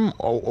pound him,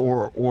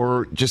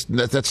 or just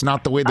that's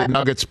not the way the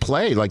Nuggets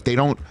play. Like, they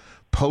don't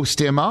post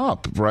him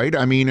up, right?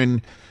 I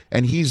mean,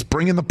 and he's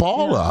bringing the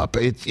ball up.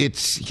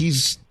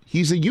 He's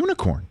a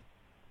unicorn.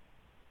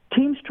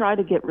 Teams try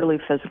to get really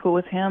physical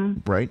with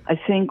him. Right. I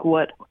think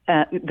what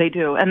they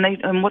do,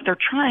 and what they're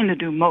trying to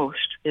do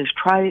most is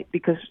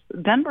because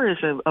Denver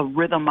is a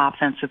rhythm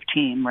offensive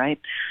team, right?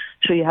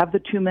 So you have the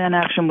 2-man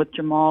action with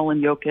Jamal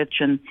and Jokic,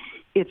 and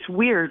it's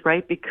weird,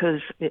 right? Because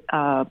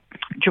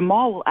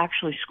Jamal will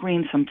actually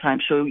screen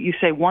sometimes. So you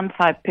say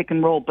 1-5 pick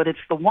and roll, but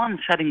it's the one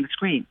setting the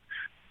screen.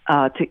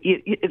 So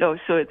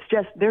it's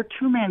just their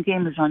 2-man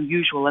game is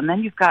unusual, and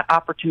then you've got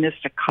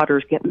opportunistic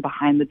cutters getting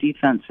behind the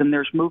defense, and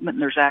there's movement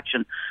and there's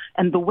action.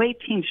 And the way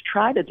teams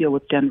try to deal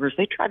with Denver is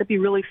they try to be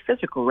really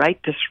physical, right?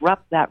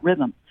 Disrupt that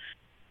rhythm.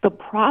 The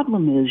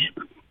problem is,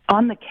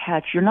 on the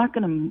catch, you're not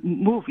going to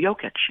move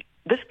Jokic.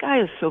 This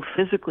guy is so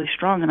physically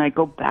strong, and I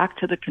go back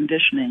to the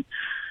conditioning.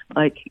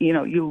 Like,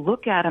 you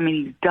look at him, and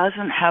he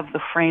doesn't have the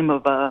frame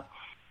of a,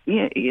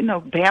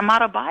 Bam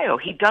Adebayo.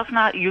 He does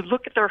not. You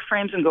look at their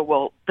frames and go,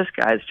 well, this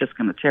guy is just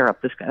going to tear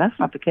up this guy. That's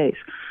not the case.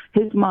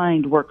 His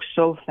mind works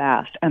so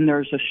fast, and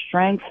there's a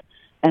strength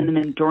and an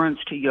endurance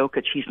to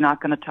Jokic. He's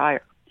not going to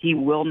tire. He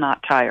will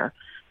not tire.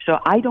 So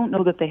I don't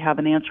know that they have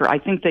an answer. I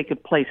think they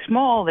could play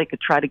small. They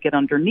could try to get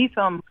underneath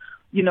him.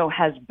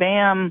 Has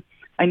Bam...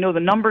 I know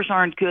the numbers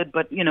aren't good,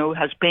 but,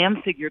 has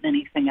Bam figured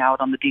anything out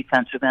on the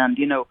defensive end?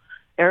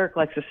 Eric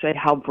likes to say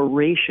how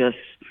voracious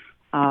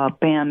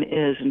Bam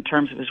is in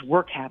terms of his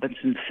work habits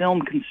and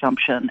film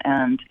consumption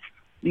and,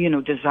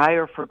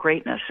 desire for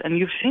greatness. And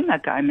you've seen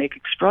that guy make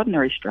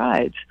extraordinary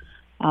strides.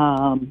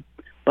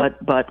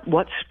 But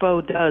what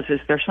Spo does is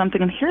there's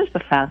something, and here's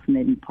the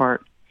fascinating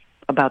part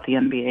about the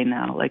NBA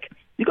now. Like,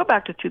 you go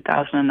back to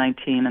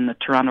 2019 and the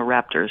Toronto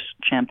Raptors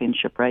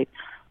championship, right?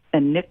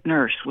 And Nick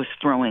Nurse was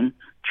throwing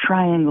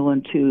triangle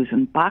and 2s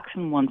and box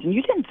and 1s, and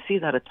you didn't see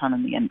that a ton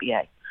in the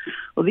NBA.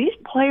 Well, these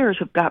players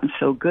have gotten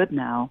so good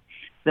now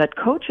that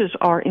coaches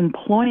are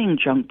employing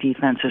junk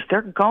defenses.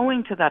 They're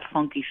going to that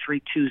funky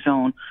 3-2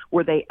 zone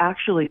where they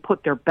actually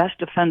put their best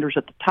defenders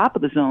at the top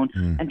of the zone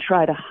and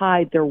try to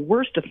hide their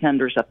worst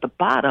defenders at the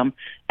bottom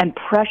and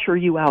pressure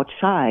you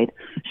outside.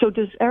 So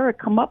does Eric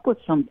come up with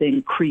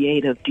something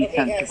creative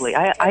defensively?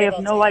 I have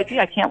no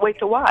idea. I can't wait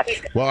to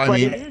watch. Well,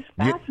 it is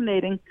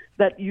fascinating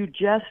that you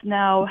just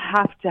now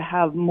have to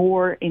have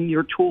more in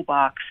your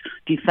toolbox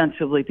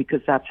defensively because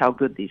that's how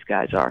good these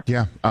guys are.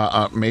 Yeah,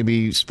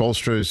 maybe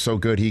Spoelstra is so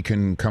good he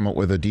can come up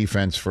with a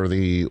defense for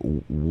the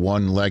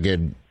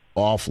one-legged,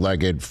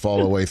 off-legged,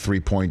 fall-away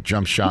three-point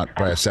jump shot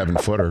by a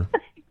 7-footer.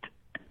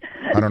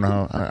 I don't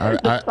know.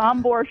 The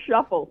Sombor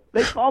Shuffle.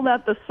 They call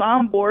that the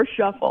Sombor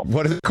Shuffle.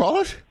 What do they call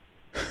it?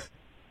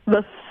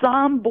 The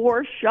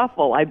Sombor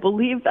Shuffle. I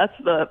believe that's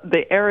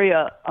the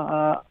area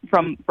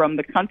from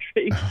the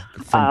country.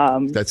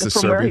 That's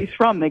from where he's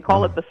from. They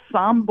call it the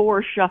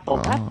Sombor Shuffle.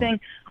 That thing,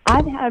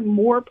 I've had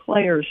more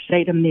players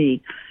say to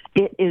me,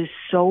 it is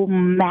so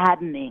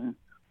maddening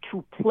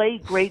to play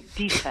great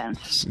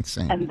defense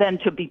and then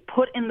to be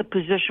put in the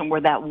position where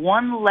that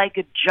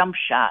one-legged jump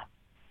shot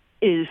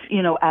is,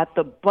 at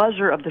the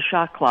buzzer of the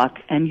shot clock,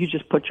 and you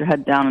just put your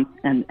head down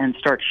and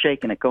start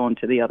shaking it going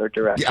to the other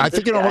direction. Yeah, I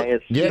think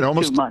it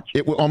almost too much.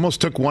 It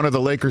almost took one of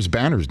the Lakers'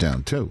 banners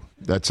down too.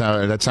 That's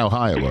how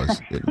high it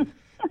was.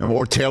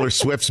 Or Taylor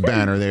Swift's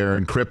banner there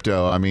in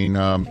crypto. I mean,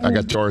 I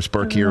got Doris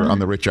Burke here on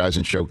the Rich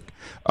Eisen Show.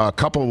 A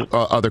couple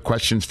other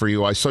questions for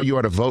you. I saw you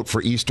had a vote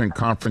for Eastern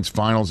Conference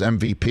Finals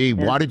MVP.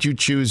 Yeah. Why did you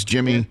choose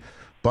Jimmy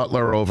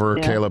Butler over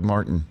Caleb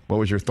Martin? What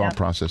was your thought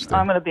process there?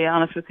 I'm going to be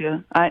honest with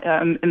you.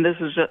 And this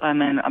is,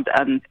 I'm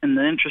in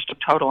the interest of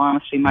total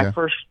honesty, my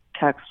first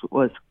text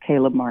was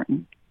Caleb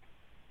Martin.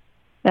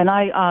 And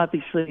I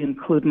obviously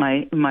include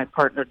my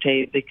partner,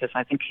 Dave, because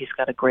I think he's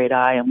got a great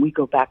eye, and we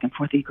go back and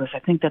forth. He goes, I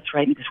think that's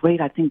right. And he goes,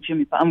 wait, I think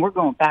Jimmy Butler. And we're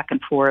going back and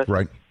forth.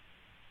 Right.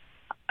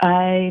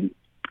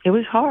 It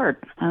was hard.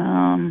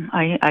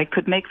 I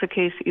could make the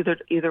case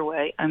either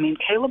way. I mean,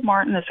 Caleb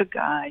Martin is a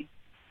guy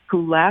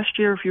who last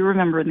year, if you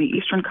remember, in the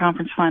Eastern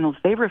Conference Finals,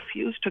 they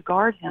refused to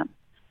guard him.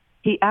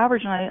 he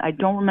averaged, and I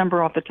don't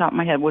remember off the top of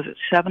my head, was it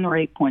 7 or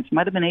 8 points? It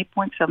might have been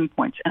 8.7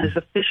 points, and his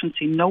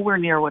efficiency nowhere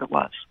near what it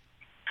was.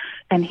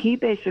 And he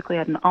basically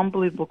had an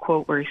unbelievable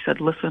quote where he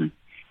said, listen,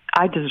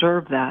 I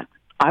deserve that.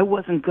 I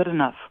wasn't good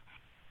enough.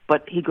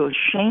 But he goes,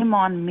 shame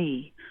on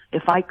me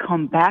if I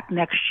come back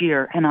next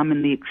year and I'm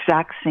in the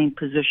exact same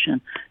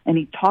position. And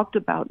he talked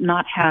about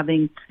not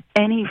having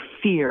any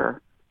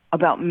fear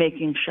about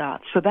making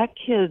shots. So that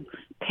kid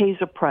pays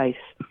a price.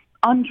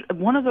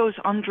 One of those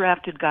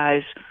undrafted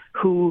guys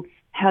who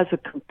has a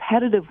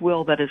competitive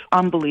will that is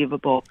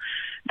unbelievable.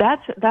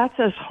 That's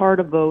as hard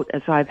a vote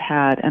as I've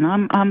had. And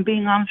I'm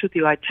being honest with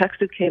you. I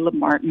texted Caleb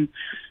Martin.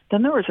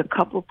 Then there was a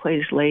couple of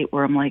plays late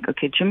where I'm like,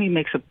 okay, Jimmy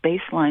makes a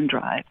baseline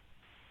drive.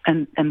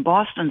 And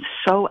Boston's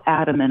so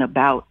adamant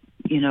about,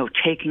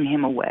 taking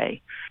him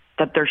away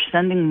that they're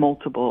sending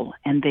multiple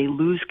and they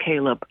lose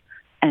Caleb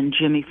and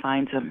Jimmy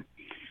finds him.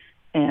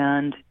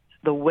 And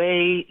the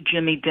way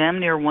Jimmy damn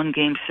near won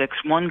Game 6,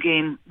 won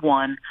Game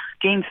 1,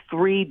 Game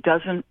 3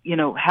 doesn't,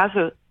 has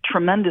a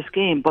tremendous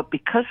game, but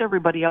because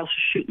everybody else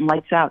is shooting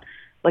lights out,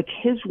 like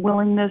his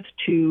willingness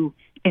to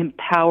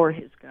empower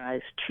his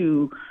guys,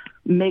 to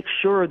make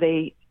sure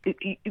they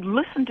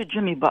listen to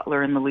Jimmy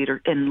Butler in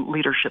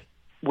leadership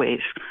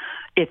ways.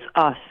 It's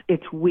us.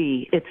 It's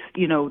we. It's,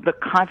 the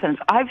confidence.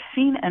 I've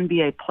seen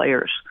NBA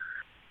players,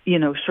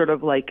 sort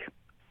of like,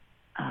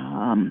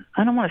 I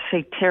don't want to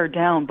say tear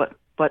down, but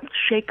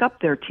shake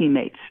up their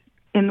teammates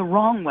in the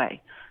wrong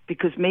way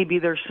because maybe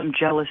there's some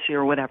jealousy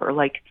or whatever.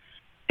 Like,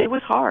 it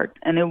was hard,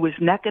 and it was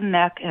neck and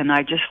neck, and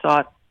I just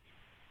thought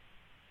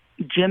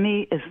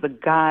Jimmy is the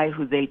guy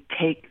who they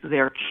take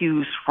their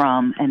cues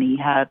from, and he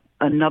had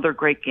another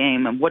great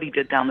game, and what he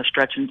did down the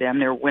stretch and damn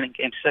near winning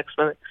Game 6.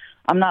 But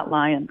I'm not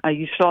lying.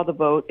 You saw the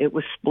vote. It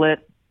was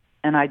split,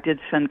 and I did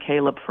send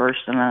Caleb first,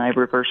 and then I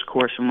reversed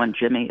course and went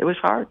Jimmy. It was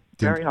hard,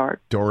 very hard.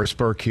 Doris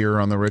Burke here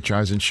on the Rich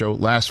Eisen Show.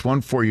 Last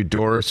one for you,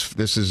 Doris.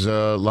 This is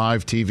a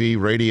live TV,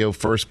 radio,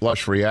 first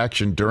blush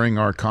reaction during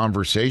our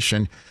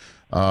conversation.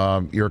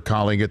 Your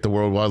colleague at the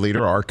Worldwide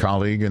Leader, our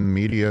colleague in the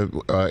media,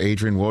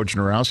 Adrian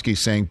Wojnarowski,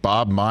 saying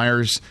Bob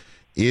Myers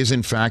is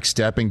in fact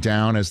stepping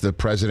down as the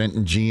president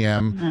and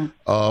GM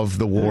of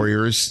the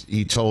Warriors.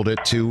 He told it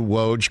to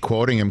Woj,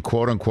 quoting him,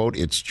 quote unquote,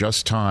 "It's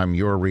just time."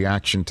 Your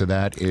reaction to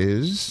that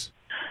is?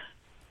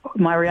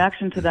 My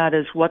reaction to that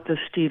is, what does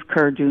Steve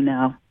Kerr do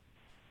now?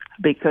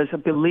 Because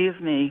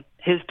believe me,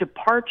 his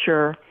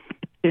departure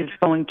is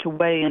going to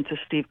weigh into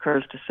Steve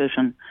Kerr's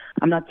decision.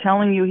 I'm not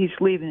telling you he's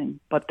leaving,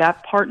 but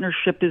that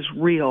partnership is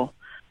real.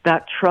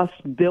 That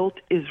trust built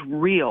is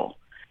real.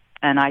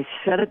 And I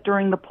said it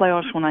during the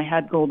playoffs when I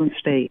had Golden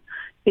State.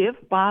 If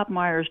Bob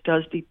Myers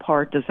does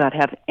depart, does that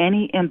have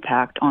any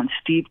impact on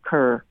Steve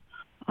Kerr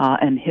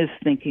and his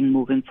thinking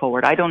moving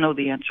forward? I don't know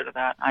the answer to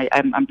that.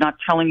 I'm not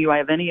telling you I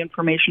have any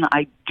information.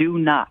 I do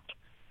not.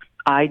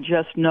 I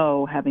just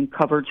know, having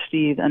covered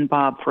Steve and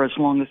Bob for as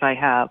long as I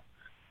have,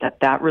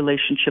 that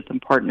relationship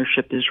and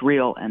partnership is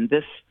real. And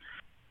this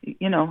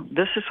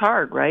is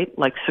hard, right?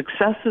 Like,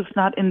 success is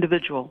not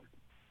individual.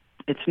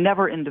 It's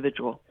never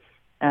individual.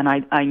 And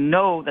I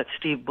know that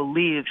Steve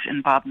believes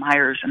in Bob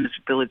Myers and his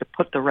ability to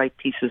put the right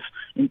pieces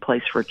in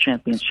place for a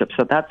championship.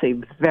 So that's a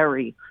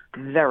very,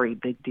 very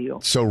big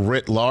deal. So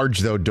writ large,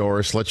 though,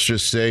 Doris, let's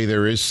just say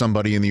there is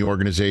somebody in the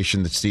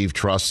organization that Steve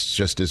trusts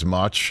just as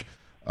much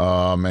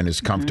and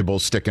is comfortable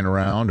sticking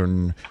around.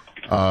 And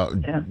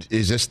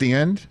is this the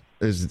end?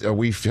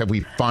 Have we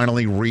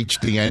finally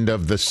reached the end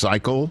of the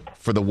cycle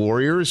for the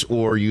Warriors,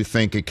 or you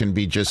think it can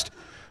be just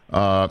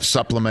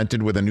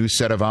supplemented with a new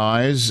set of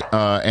eyes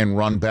and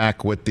run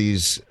back with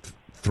these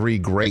three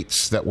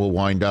greats that will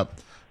wind up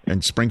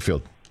in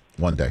Springfield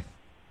one day?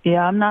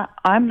 Yeah, I'm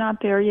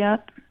not there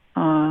yet.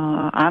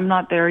 I'm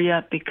not there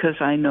yet because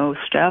I know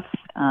Steph,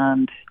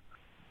 and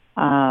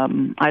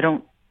I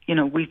don't.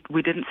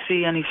 We didn't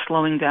see any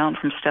slowing down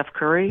from Steph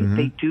Curry.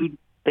 Mm-hmm.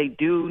 They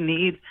do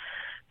need.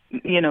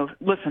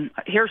 Listen.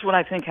 Here's what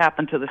I think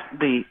happened to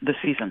the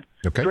season.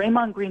 Okay.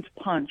 Draymond Green's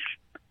punch.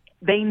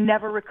 They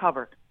never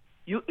recovered.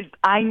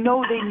 I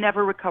know they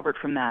never recovered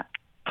from that.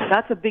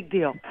 That's a big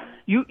deal.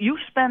 You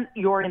spent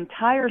your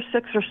entire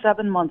 6 or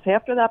 7 months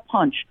after that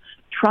punch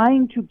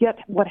trying to get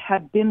what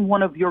had been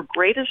one of your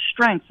greatest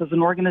strengths as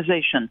an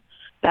organization,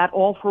 that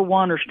all for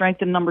one or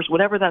strength in numbers,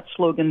 whatever that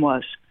slogan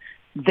was.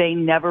 They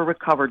never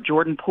recovered.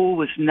 Jordan Poole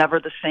was never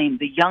the same.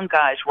 The young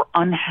guys were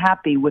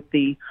unhappy with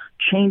the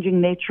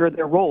changing nature of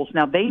their roles.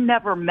 Now, they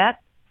never met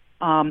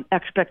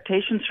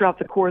expectations throughout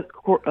the course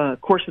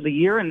of the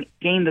year and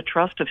gained the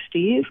trust of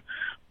Steve.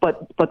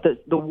 But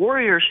the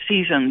Warriors'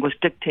 season was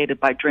dictated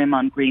by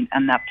Draymond Green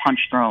and that punch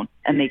thrown,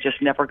 and they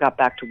just never got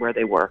back to where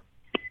they were.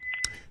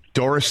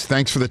 Doris,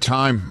 thanks for the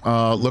time.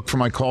 Look for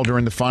my call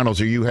during the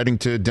finals. Are you heading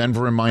to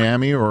Denver and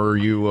Miami, or are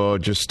you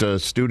just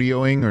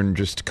studioing and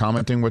just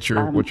commenting? What's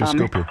your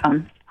scoop here?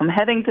 I'm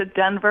heading to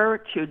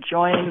Denver to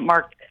join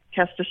Mark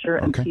Kestisher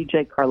and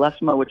PJ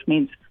Carlesimo, which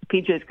means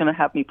PJ's going to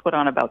have me put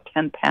on about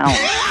 10 pounds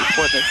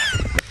before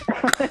this.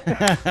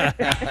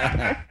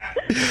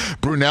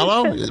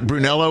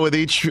 Brunello with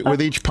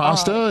each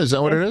pasta. Is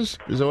that what it is?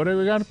 Is that what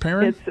we got?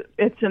 Pairing?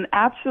 It's an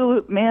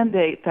absolute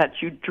mandate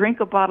that you drink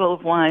a bottle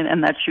of wine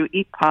and that you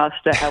eat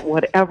pasta at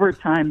whatever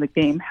time the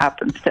game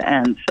happens to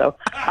end. So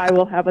I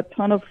will have a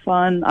ton of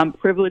fun. I'm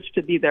privileged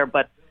to be there,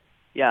 but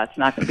yeah, it's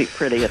not going to be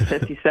pretty. At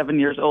 57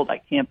 years old, I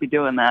can't be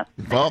doing that.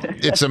 Well,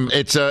 it's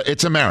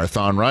a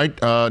marathon,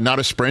 right? Not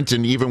a sprint.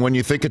 And even when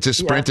you think it's a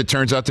sprint, It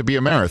turns out to be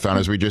a marathon,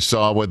 as we just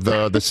saw with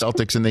the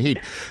Celtics and the Heat.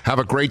 Have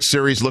a great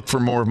series. Look for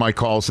more of my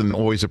calls, and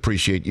always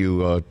appreciate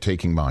you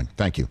taking mine.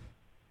 Thank you.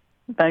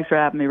 Thanks for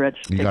having me, Rich.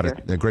 You got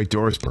it. The great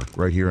Doris Burke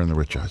right here on the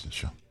Rich Eisen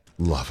Show.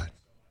 Love it.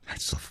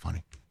 That's so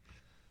funny.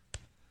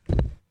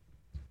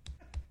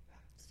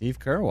 Steve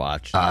Kerr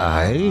watch.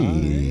 I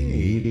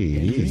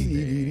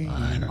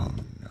don't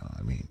know.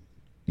 I mean,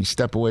 you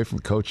step away from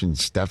coaching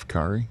Steph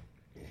Curry?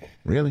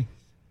 Really?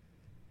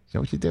 Is that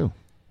what you do?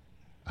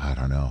 I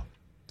don't know.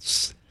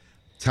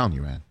 Telling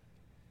you, man.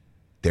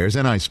 There's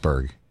an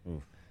iceberg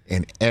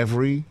in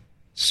every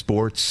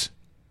sports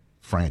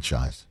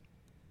franchise,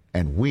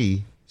 and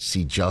we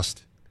see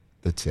just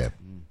the tip.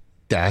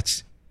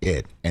 That's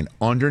it. And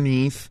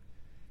underneath,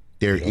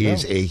 there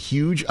is a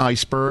huge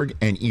iceberg,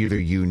 and either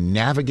you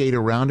navigate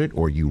around it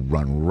or you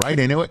run right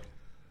into it,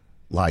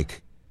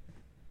 like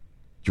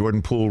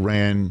Jordan Poole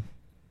ran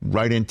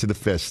right into the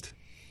fist,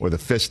 or the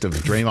fist of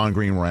Draymond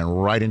Green ran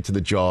right into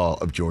the jaw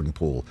of Jordan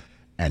Poole.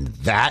 And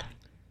that,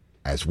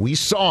 as we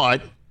saw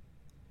it,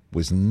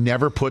 was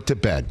never put to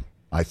bed.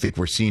 I think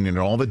we're seeing it in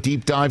all the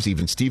deep dives.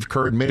 Even Steve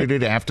Kerr admitted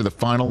it after the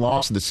final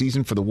loss of the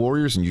season for the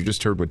Warriors, and you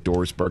just heard what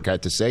Doris Burke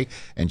had to say.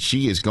 And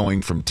she is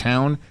going from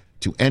town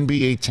to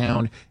NBA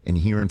town and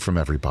hearing from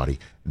everybody.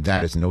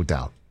 That is no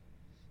doubt.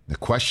 The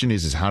question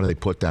is how do they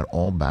put that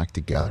all back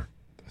together?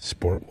 The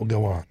sport will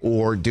go on.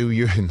 Or do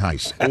you,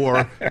 nice.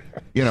 Or,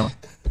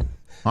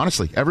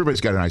 honestly, everybody's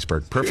got an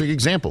iceberg. Perfect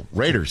example.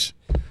 Raiders.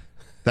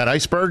 That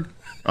iceberg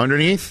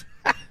underneath.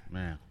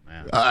 Man.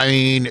 I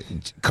mean,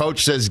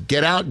 coach says,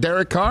 get out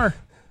Derek Carr.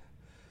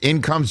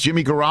 In comes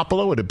Jimmy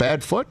Garoppolo with a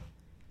bad foot.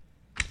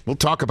 We'll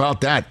talk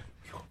about that.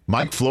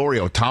 Mike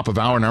Florio, top of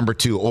hour number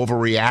 2,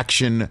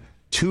 Overreaction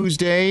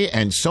Tuesday,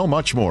 and so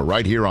much more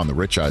right here on The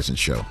Rich Eisen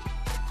Show.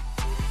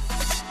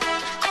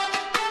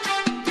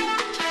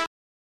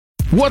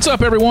 What's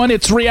up, everyone?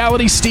 It's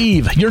Reality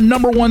Steve, your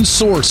number one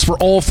source for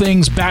all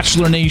things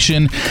Bachelor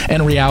Nation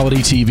and reality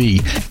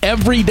TV.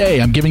 Every day,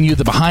 I'm giving you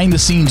the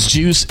behind-the-scenes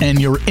juice and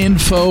your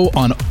info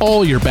on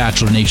all your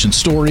Bachelor Nation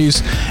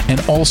stories, and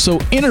also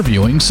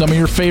interviewing some of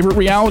your favorite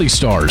reality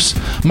stars.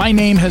 My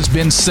name has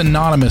been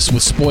synonymous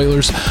with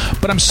spoilers,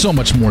 but I'm so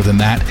much more than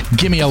that.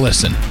 Give me a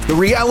listen. The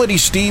Reality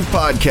Steve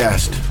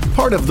Podcast,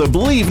 part of the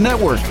Believe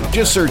Network.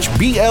 Just search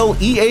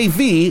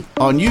BLEAV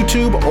on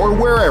YouTube or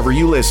wherever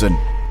you listen.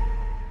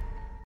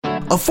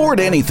 Afford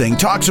Anything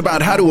talks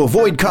about how to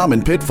avoid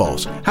common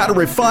pitfalls, how to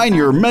refine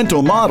your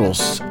mental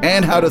models,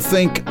 and how to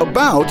think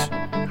about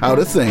how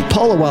to think.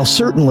 Paula, while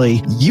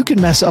certainly you can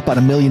mess up on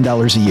 $1 million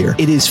a year,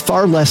 it is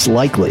far less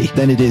likely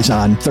than it is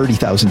on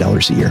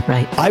 $30,000 a year.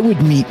 Right. I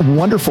would meet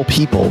wonderful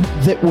people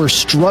that were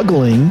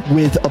struggling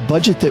with a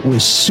budget that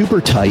was super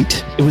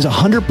tight. It was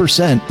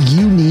 100%.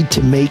 You need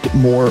to make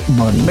more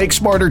money. Make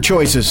smarter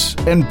choices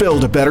and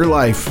build a better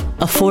life.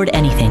 Afford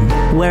Anything,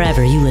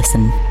 wherever you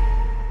listen.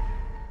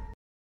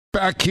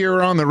 Back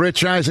here on the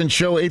Rich Eisen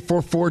Show,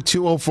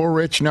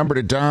 844-204-RICH, number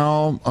to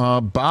dial.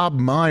 Bob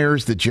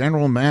Myers, the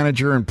general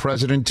manager and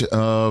president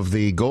of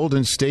the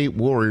Golden State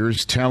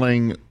Warriors,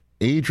 telling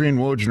Adrian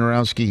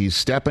Wojnarowski he's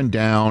stepping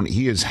down.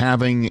 He is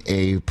having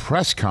a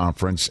press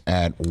conference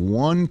at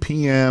 1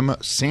 p.m.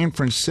 San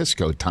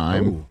Francisco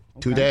time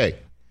today.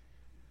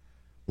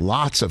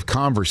 Lots of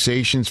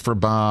conversations for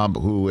Bob,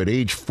 who at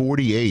age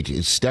 48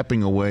 is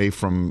stepping away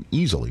from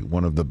easily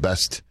one of the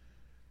best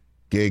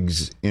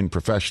gigs in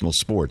professional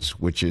sports,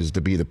 which is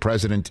to be the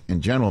president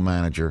and general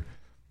manager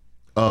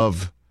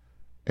of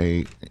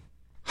a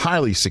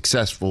highly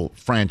successful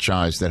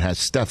franchise that has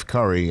Steph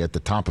Curry at the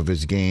top of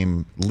his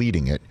game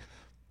leading it,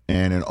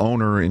 and an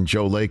owner in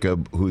Joe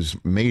Lacob who's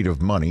made of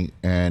money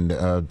and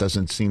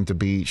doesn't seem to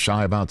be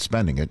shy about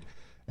spending it,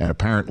 and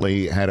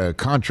apparently had a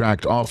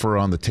contract offer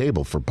on the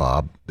table for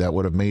Bob that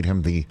would have made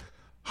him the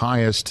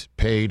highest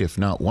paid, if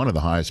not one of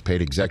the highest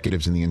paid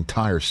executives in the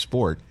entire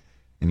sport.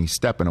 And he's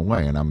stepping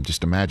away, and I'm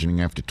just imagining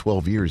after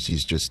 12 years,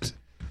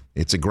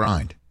 it's a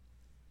grind.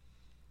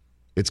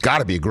 It's got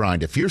to be a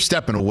grind. If you're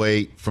stepping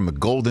away from the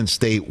Golden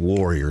State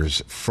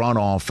Warriors front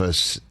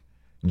office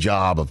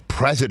job of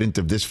president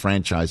of this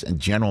franchise and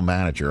general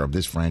manager of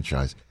this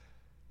franchise,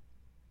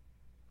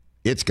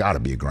 it's got to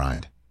be a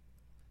grind.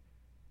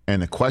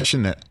 And the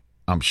question that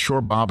I'm sure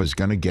Bob is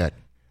going to get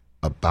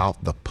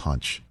about the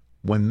punch,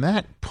 when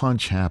that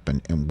punch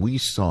happened and we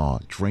saw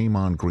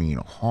Draymond Green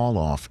haul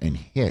off and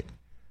hit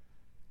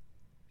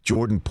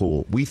Jordan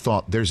Poole, we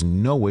thought there's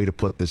no way to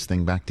put this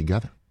thing back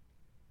together.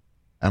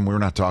 And we're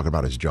not talking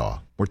about his jaw.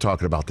 We're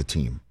talking about the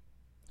team.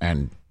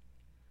 And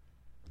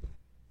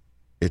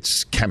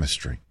it's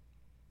chemistry.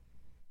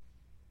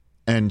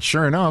 And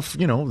sure enough,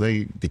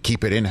 they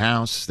keep it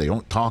in-house. They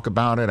don't talk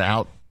about it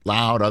out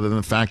loud other than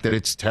the fact that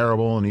it's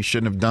terrible and he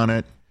shouldn't have done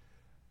it.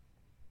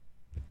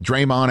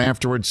 Draymond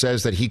afterwards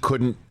says that he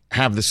couldn't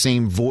have the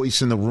same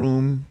voice in the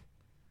room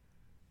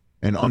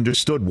and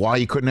understood why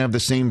he couldn't have the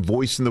same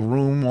voice in the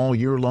room all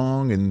year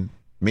long. And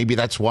maybe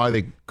that's why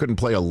they couldn't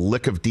play a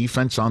lick of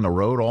defense on the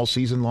road all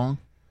season long.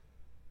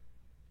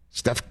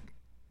 Steph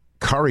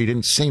Curry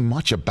didn't say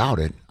much about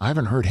it. I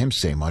haven't heard him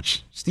say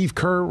much. Steve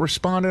Kerr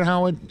responded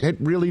how it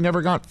really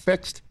never got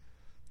fixed.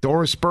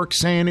 Doris Burke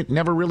saying it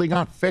never really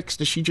got fixed,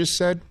 as she just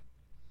said.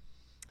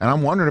 And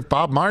I'm wondering if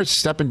Bob Myers is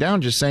stepping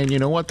down, just saying, you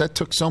know what, that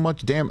took so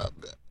much damn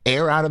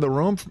air out of the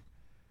room.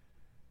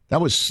 That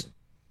was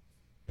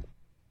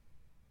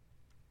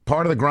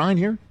part of the grind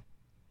here.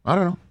 I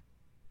don't know.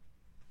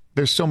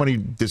 There's so many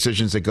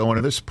decisions that go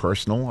into this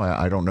personal.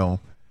 I don't know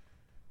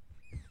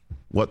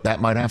what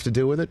that might have to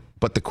do with it.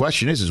 But the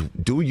question is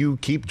do you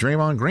keep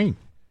Draymond Green?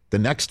 The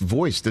next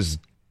voice, does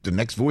the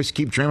next voice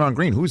keep Draymond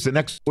Green? Who's the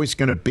next voice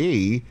going to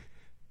be?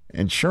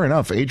 And sure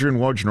enough, Adrian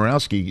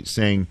Wojnarowski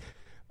saying,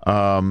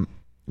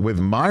 with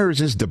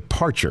Myers'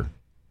 departure,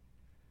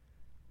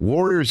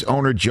 Warriors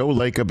owner Joe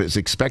Lacob is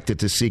expected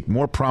to seek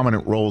more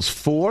prominent roles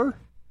for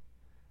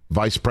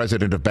Vice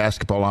President of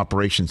Basketball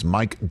Operations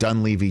Mike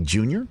Dunleavy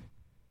Jr.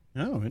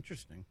 Oh,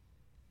 interesting.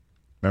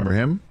 Remember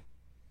him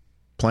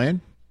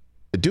playing?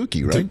 The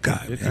Dookie, right? Duke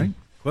guy, right?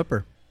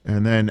 Clipper.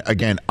 And then,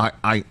 again,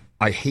 I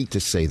hate to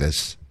say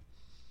this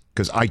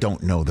because I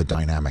don't know the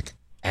dynamic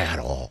at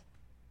all.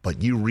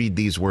 But you read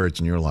these words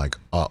and you're like,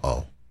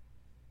 uh-oh.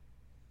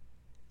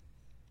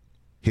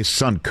 His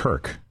son,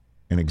 Kirk,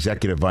 an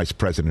executive vice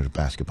president of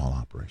basketball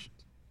operations.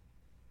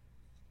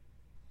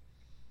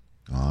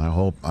 I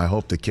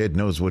hope the kid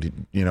knows what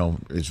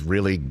is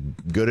really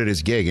good at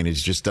his gig and he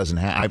just doesn't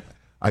have.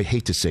 I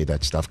hate to say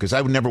that stuff because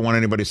I would never want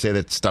anybody to say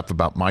that stuff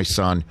about my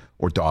son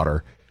or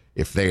daughter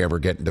if they ever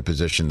get into a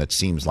position that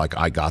seems like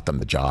I got them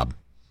the job.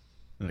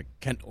 Like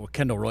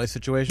Kendall Roy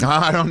situation?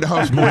 I don't know.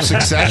 It's more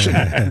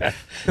Succession.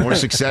 More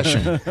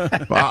Succession.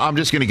 I'm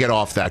just going to get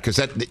off that because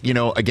that,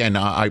 again,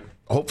 I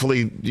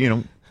hopefully,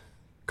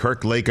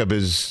 Kirk Lacob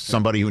is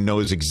somebody who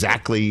knows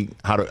exactly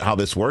how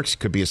this works.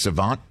 Could be a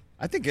savant.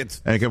 I think it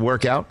could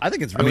work out. I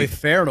think it's really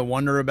fair to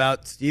wonder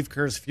about Steve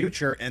Kerr's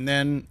future, and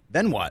then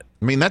what?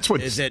 I mean, that's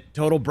what is it.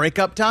 Total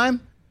breakup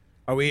time?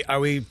 Are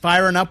we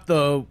firing up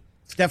the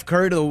Steph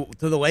Curry to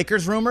the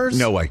Lakers rumors?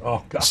 No way.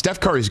 Oh, God. Steph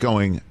Curry's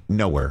going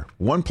nowhere.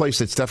 One place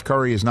that Steph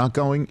Curry is not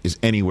going is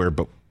anywhere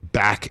but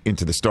back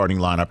into the starting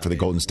lineup for the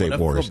Golden State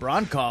Warriors.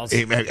 LeBron calls.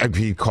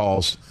 He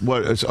calls.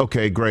 What? It's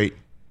okay, great.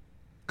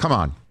 Come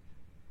on.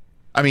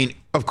 I mean,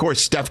 of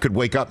course, Steph could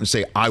wake up and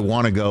say, I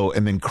want to go,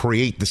 and then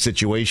create the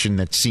situation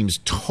that seems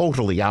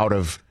totally out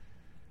of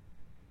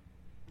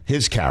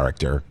his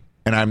character.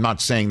 And I'm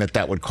not saying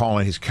that would call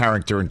his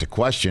character into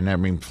question. I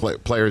mean,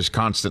 players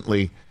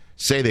constantly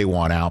say they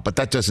want out, but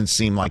that doesn't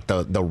seem like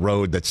the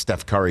road that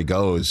Steph Curry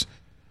goes.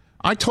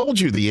 I told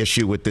you the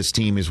issue with this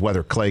team is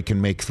whether Klay can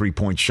make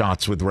three-point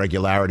shots with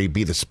regularity,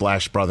 be the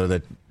splash brother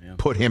that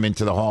put him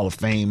into the Hall of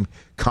Fame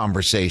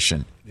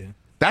conversation. Yeah.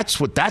 That's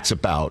what that's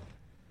about.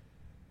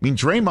 I mean,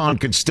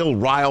 Draymond can still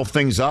rile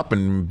things up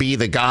and be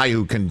the guy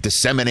who can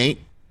disseminate,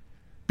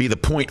 be the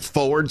point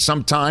forward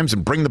sometimes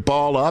and bring the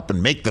ball up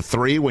and make the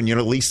three when you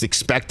least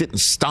expect it and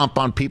stomp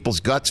on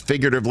people's guts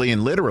figuratively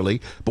and literally.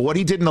 But what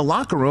he did in the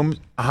locker room,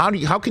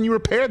 how can you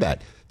repair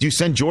that? Do you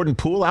send Jordan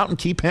Poole out and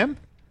keep him?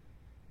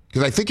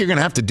 Because I think you're going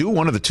to have to do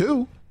one of the two.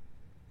 And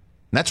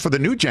that's for the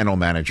new general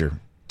manager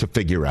to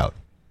figure out.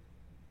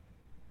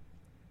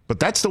 But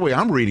that's the way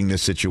I'm reading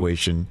this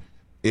situation.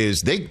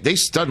 Is they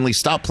suddenly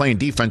stopped playing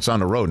defense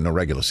on the road in the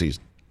regular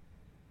season.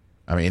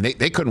 I mean,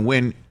 they couldn't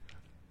win.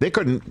 They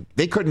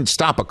couldn't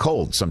stop a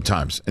cold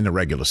sometimes in the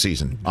regular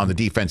season on the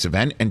defensive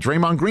end. And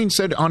Draymond Green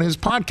said on his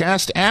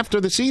podcast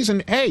after the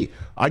season, hey,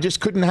 I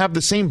just couldn't have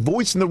the same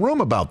voice in the room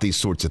about these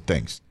sorts of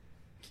things.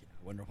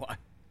 I wonder why.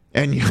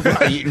 And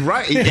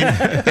right.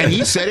 And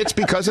he said it's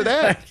because of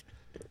that.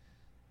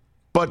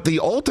 But the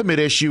ultimate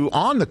issue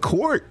on the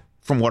court,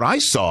 from what I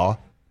saw,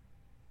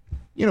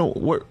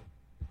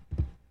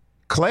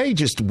 Klay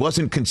just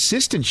wasn't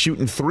consistent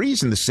shooting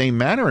threes in the same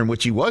manner in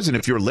which he was. And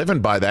if you're living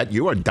by that,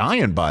 you are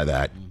dying by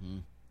that. Mm-hmm.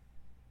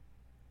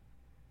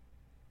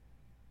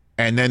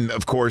 And then,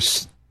 of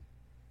course,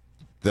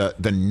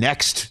 the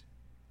next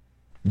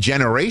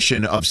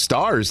generation of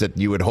stars that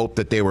you would hope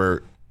that they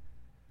were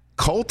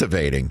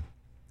cultivating,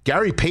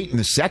 Gary Payton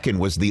II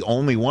was the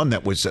only one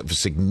that was of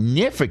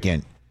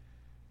significant,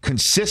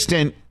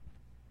 consistent,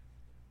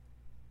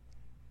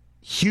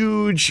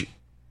 huge,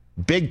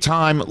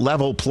 big-time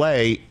level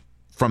play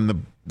from the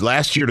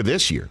last year to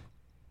this year.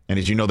 And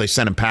as you know, they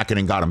sent him packing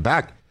and got him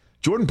back.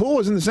 Jordan Poole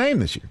isn't the same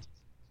this year.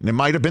 And it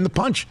might have been the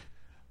punch.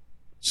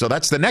 So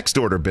that's the next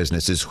order of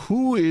business is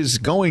who is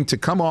going to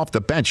come off the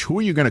bench? Who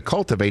are you going to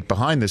cultivate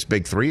behind this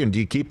big three? And do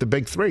you keep the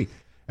big three?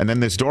 And then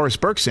there's Doris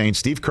Burke saying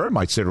Steve Kerr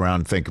might sit around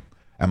and think,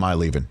 am I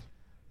leaving?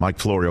 Mike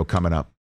Florio coming up.